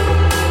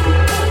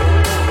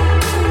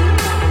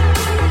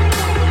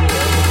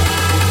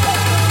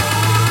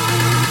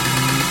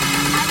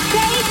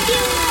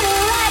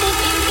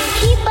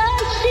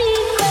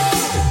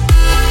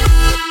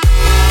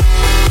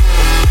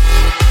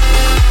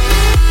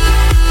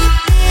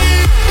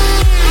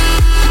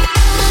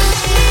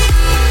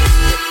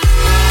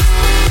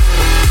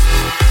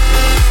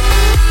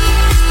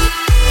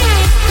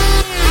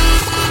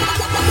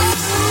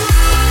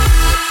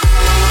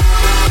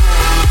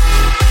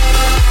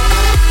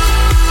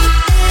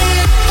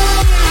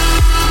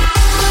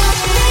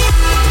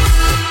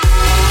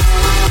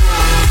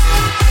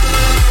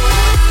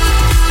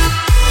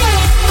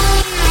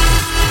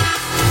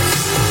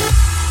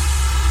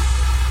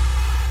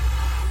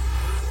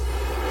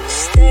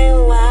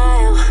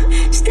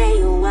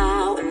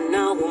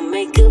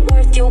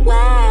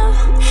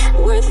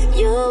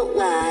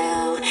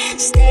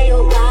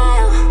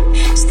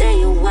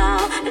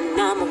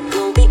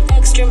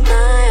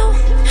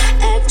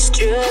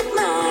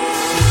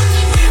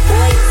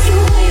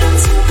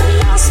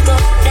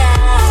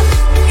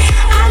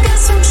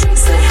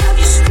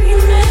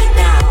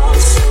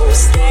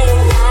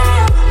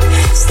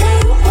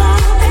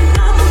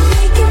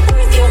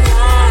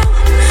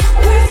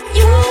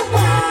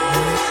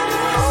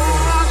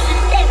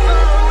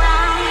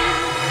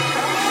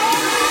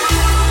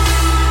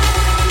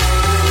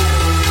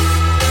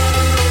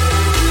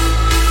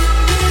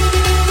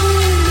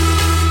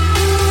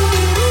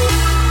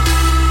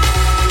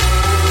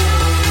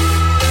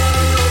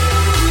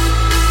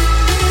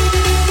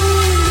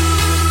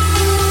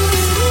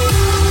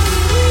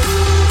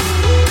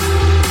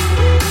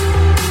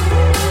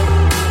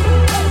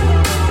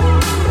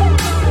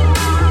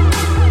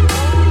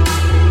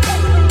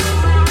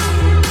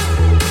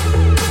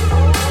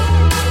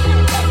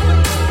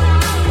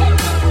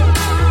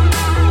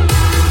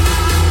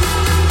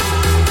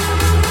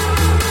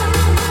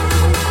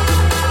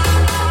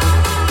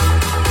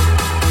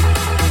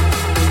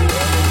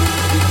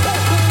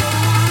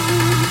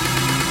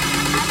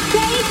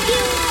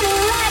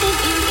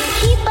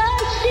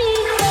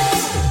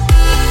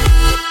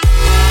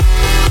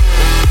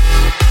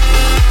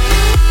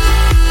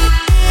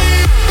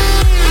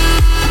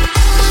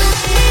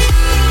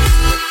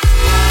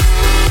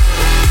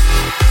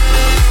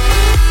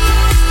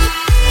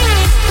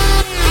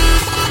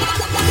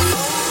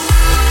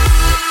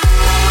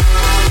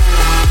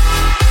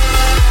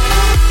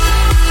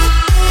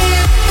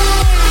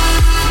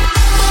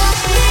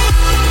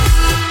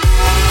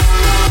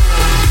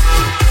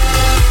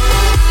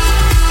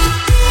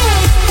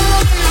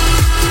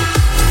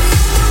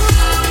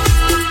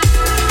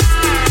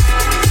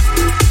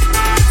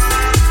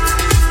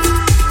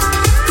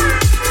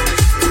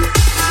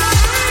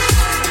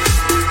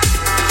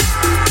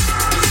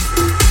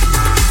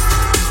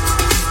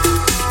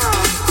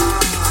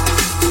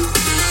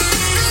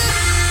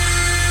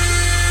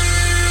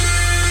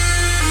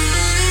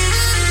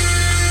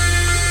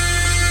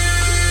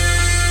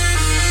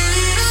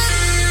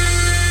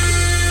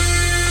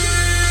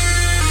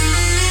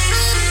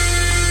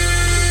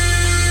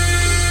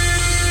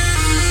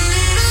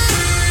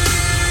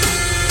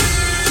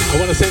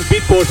 Thank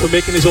Beatport for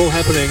making this all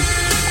happening.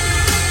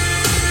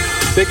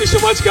 Thank you so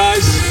much,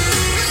 guys.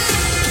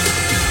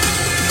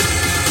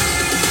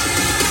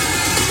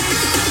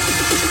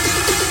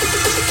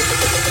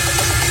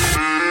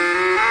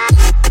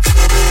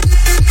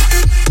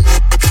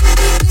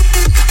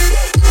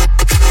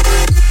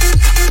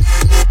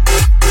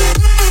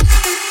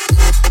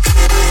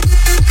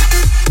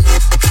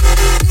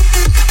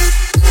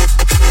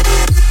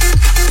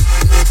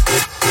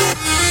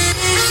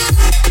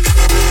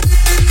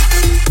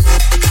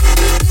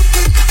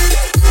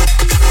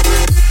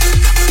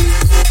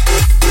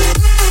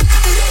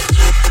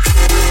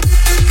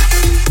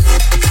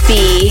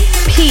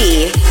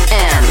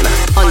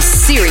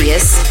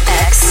 Sirius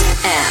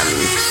XM.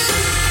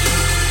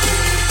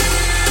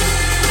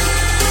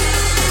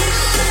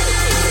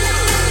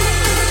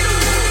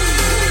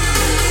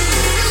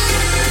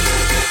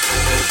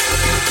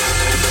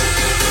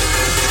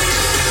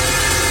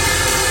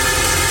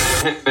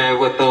 Hit me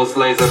with those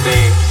laser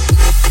beams.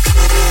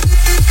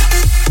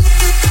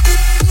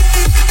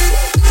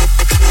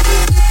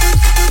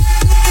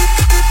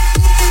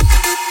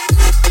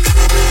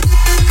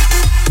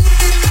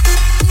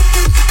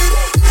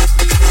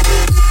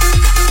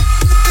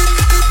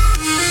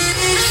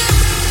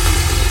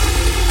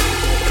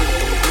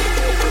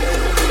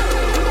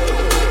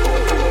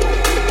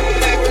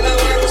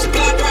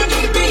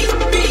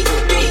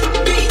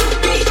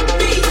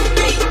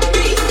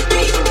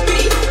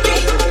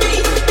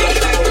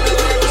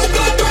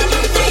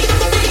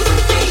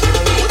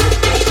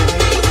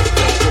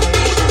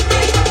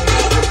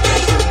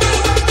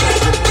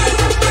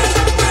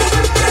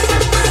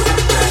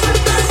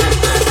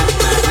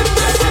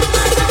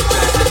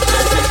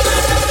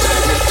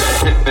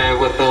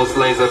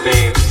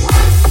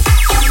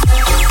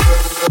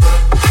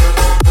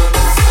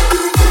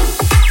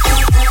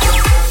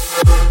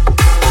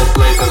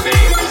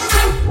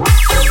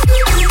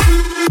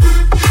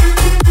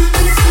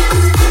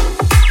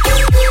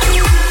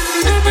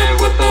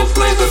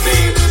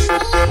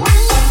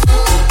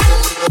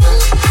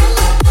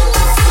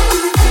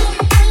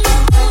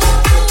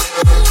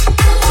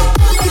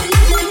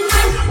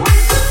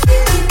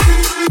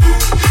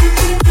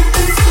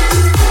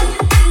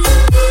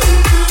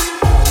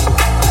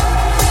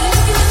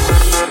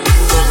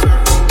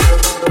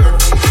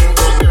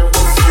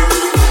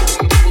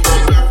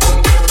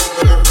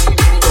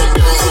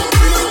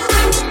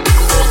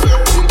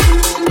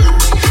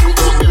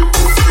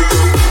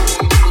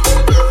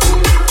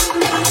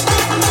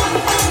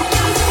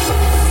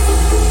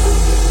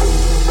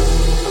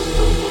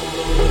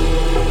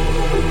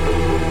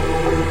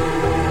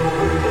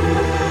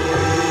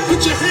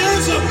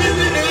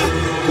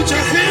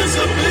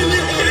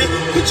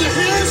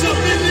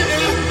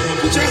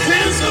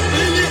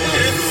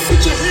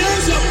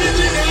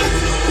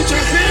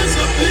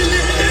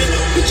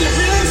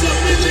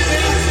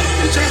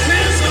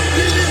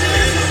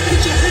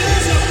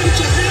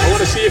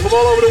 from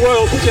all over the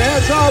world. Put your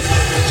hands up.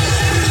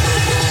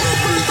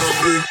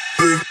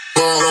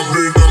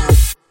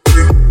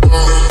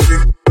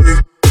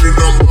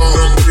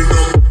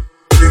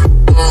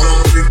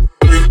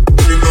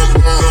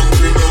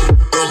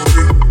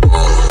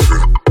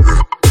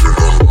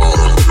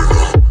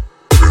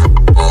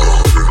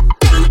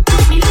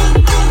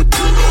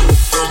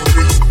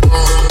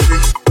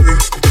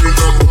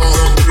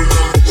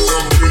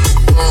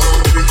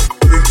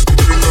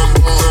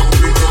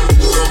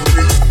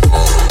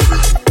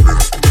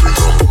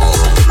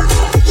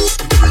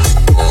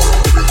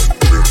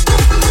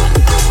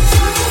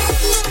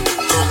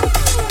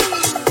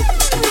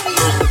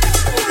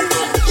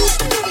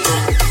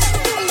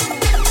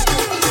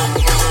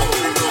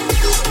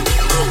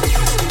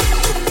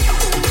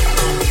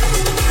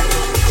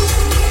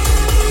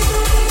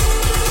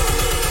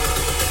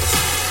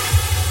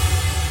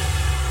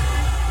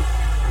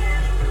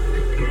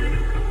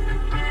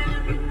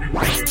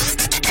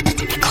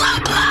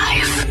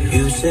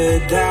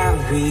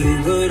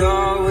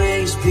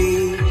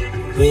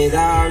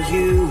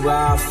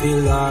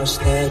 Feel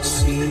lost at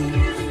sea.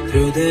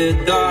 Through the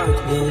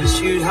darkness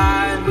you'd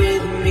hide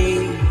with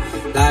me.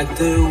 Like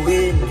the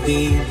wind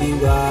we'd be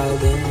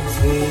wild and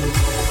free.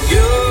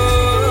 You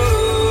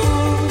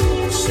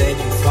said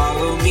you'd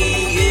follow me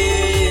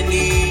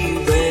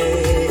anywhere.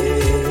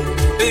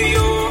 But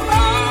your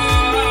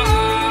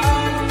eyes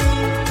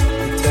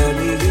tell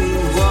me you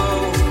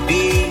won't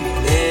be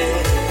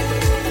there.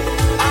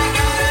 I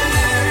gotta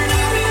learn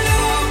how to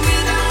love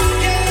without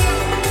you.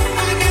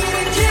 I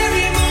gotta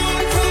carry my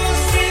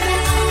cross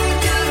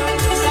without you.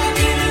 Stop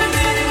giving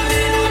a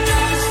little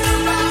just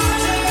about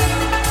you.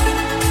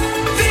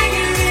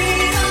 Figure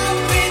it out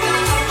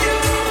without you.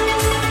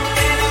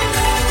 And I'm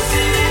not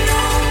sitting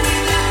on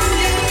without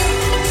you.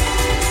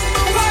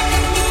 I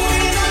can do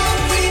it all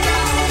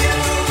without you.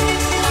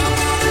 I'm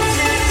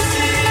not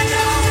sitting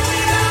down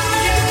without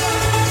you.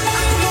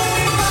 I'm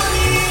going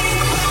body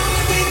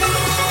hard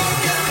without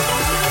you.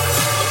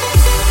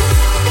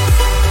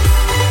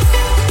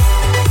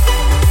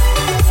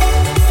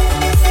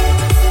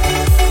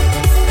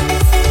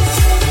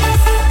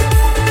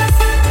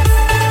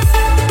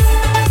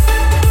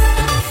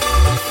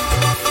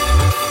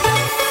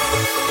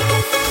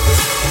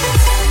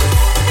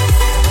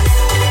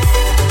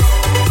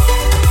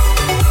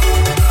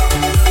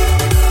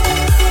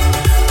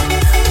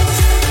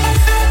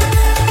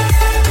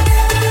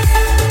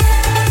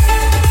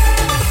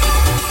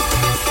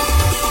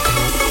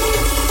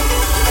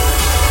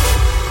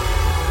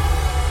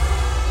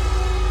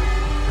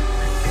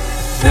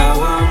 Now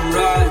I'm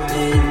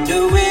running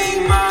away,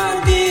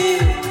 my dear,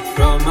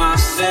 from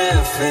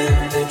myself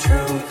and the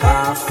truth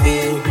I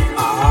feel.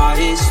 My heart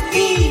is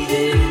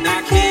beating,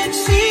 I can't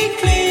see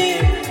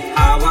clear.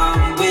 How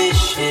I'm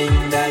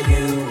wishing that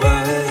you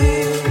were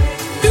here.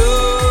 You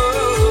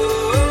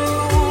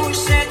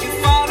said you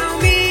follow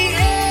me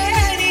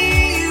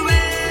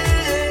anywhere.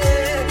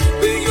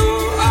 But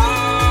your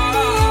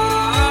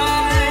eyes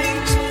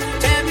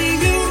tell me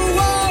you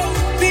won't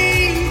be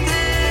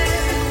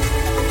there.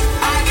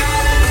 I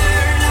gotta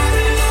learn how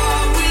to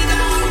love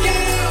without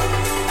you.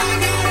 I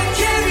gotta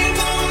carry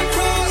my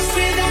cross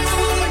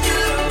without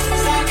you.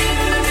 Stop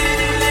giving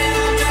a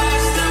little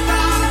just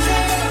about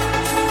you.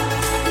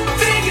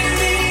 Figure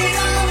it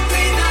out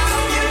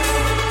without you.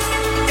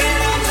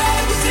 And I'm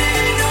not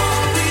sitting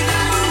on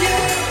without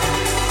you.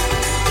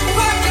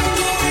 I can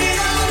do it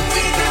all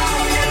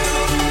without you.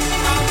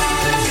 I'm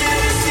not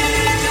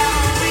sitting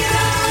down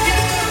without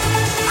you.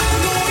 I'm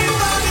going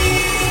body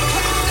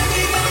hard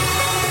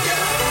without you.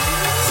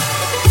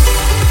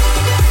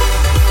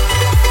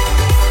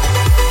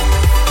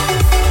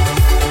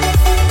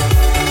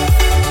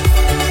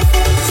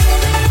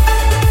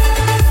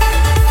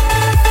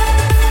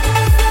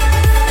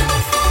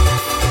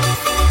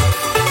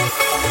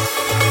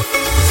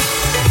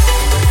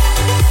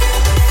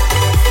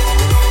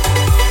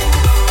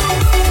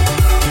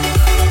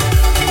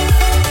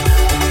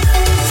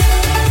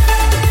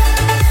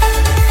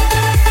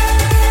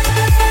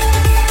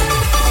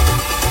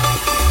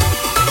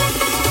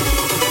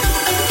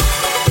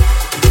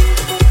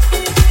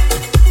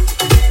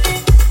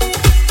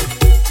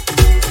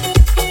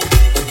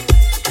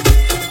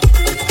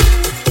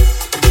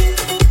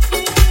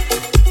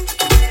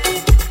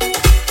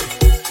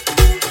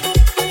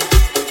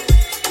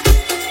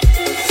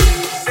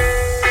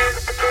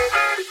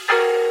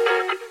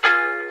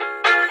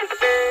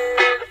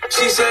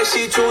 She said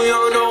she too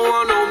young, don't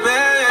want no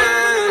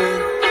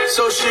man.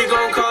 So she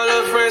gon' call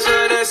her friends,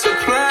 and that's a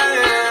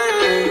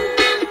plan.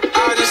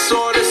 I just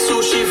ordered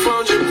sushi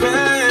from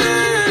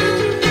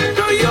Japan.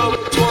 Now yo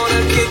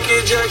wanna kick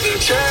it, Jackie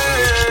Chan.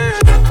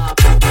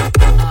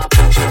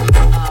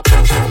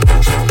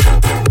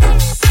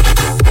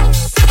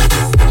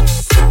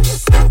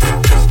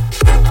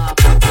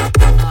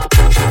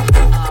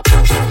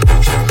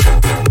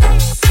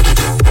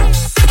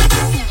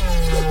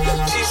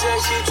 She said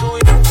she too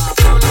young,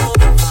 don't know.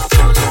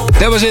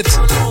 That was it.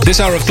 This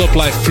hour of Club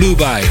Life flew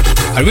by.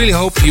 I really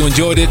hope you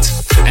enjoyed it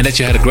and that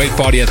you had a great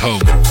party at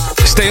home.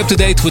 Stay up to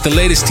date with the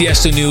latest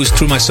Tiesto news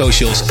through my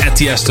socials at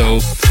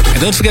Tiesto.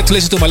 And don't forget to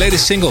listen to my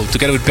latest single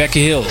together with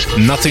Becky Hill,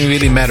 Nothing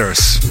Really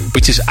Matters,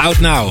 which is out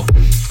now.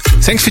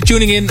 Thanks for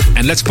tuning in,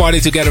 and let's party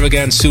together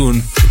again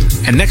soon.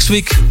 And next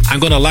week,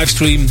 I'm gonna live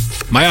stream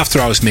my After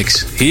Hours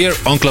mix here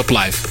on Club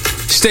Life.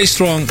 Stay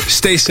strong,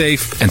 stay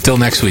safe, until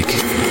next week.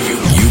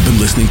 You've been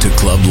listening to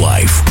Club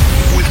Life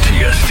with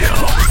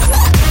Tiesto.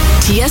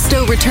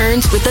 Tiesto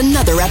returns with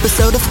another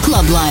episode of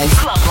Club Life.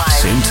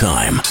 Same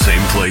time,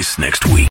 same place next week.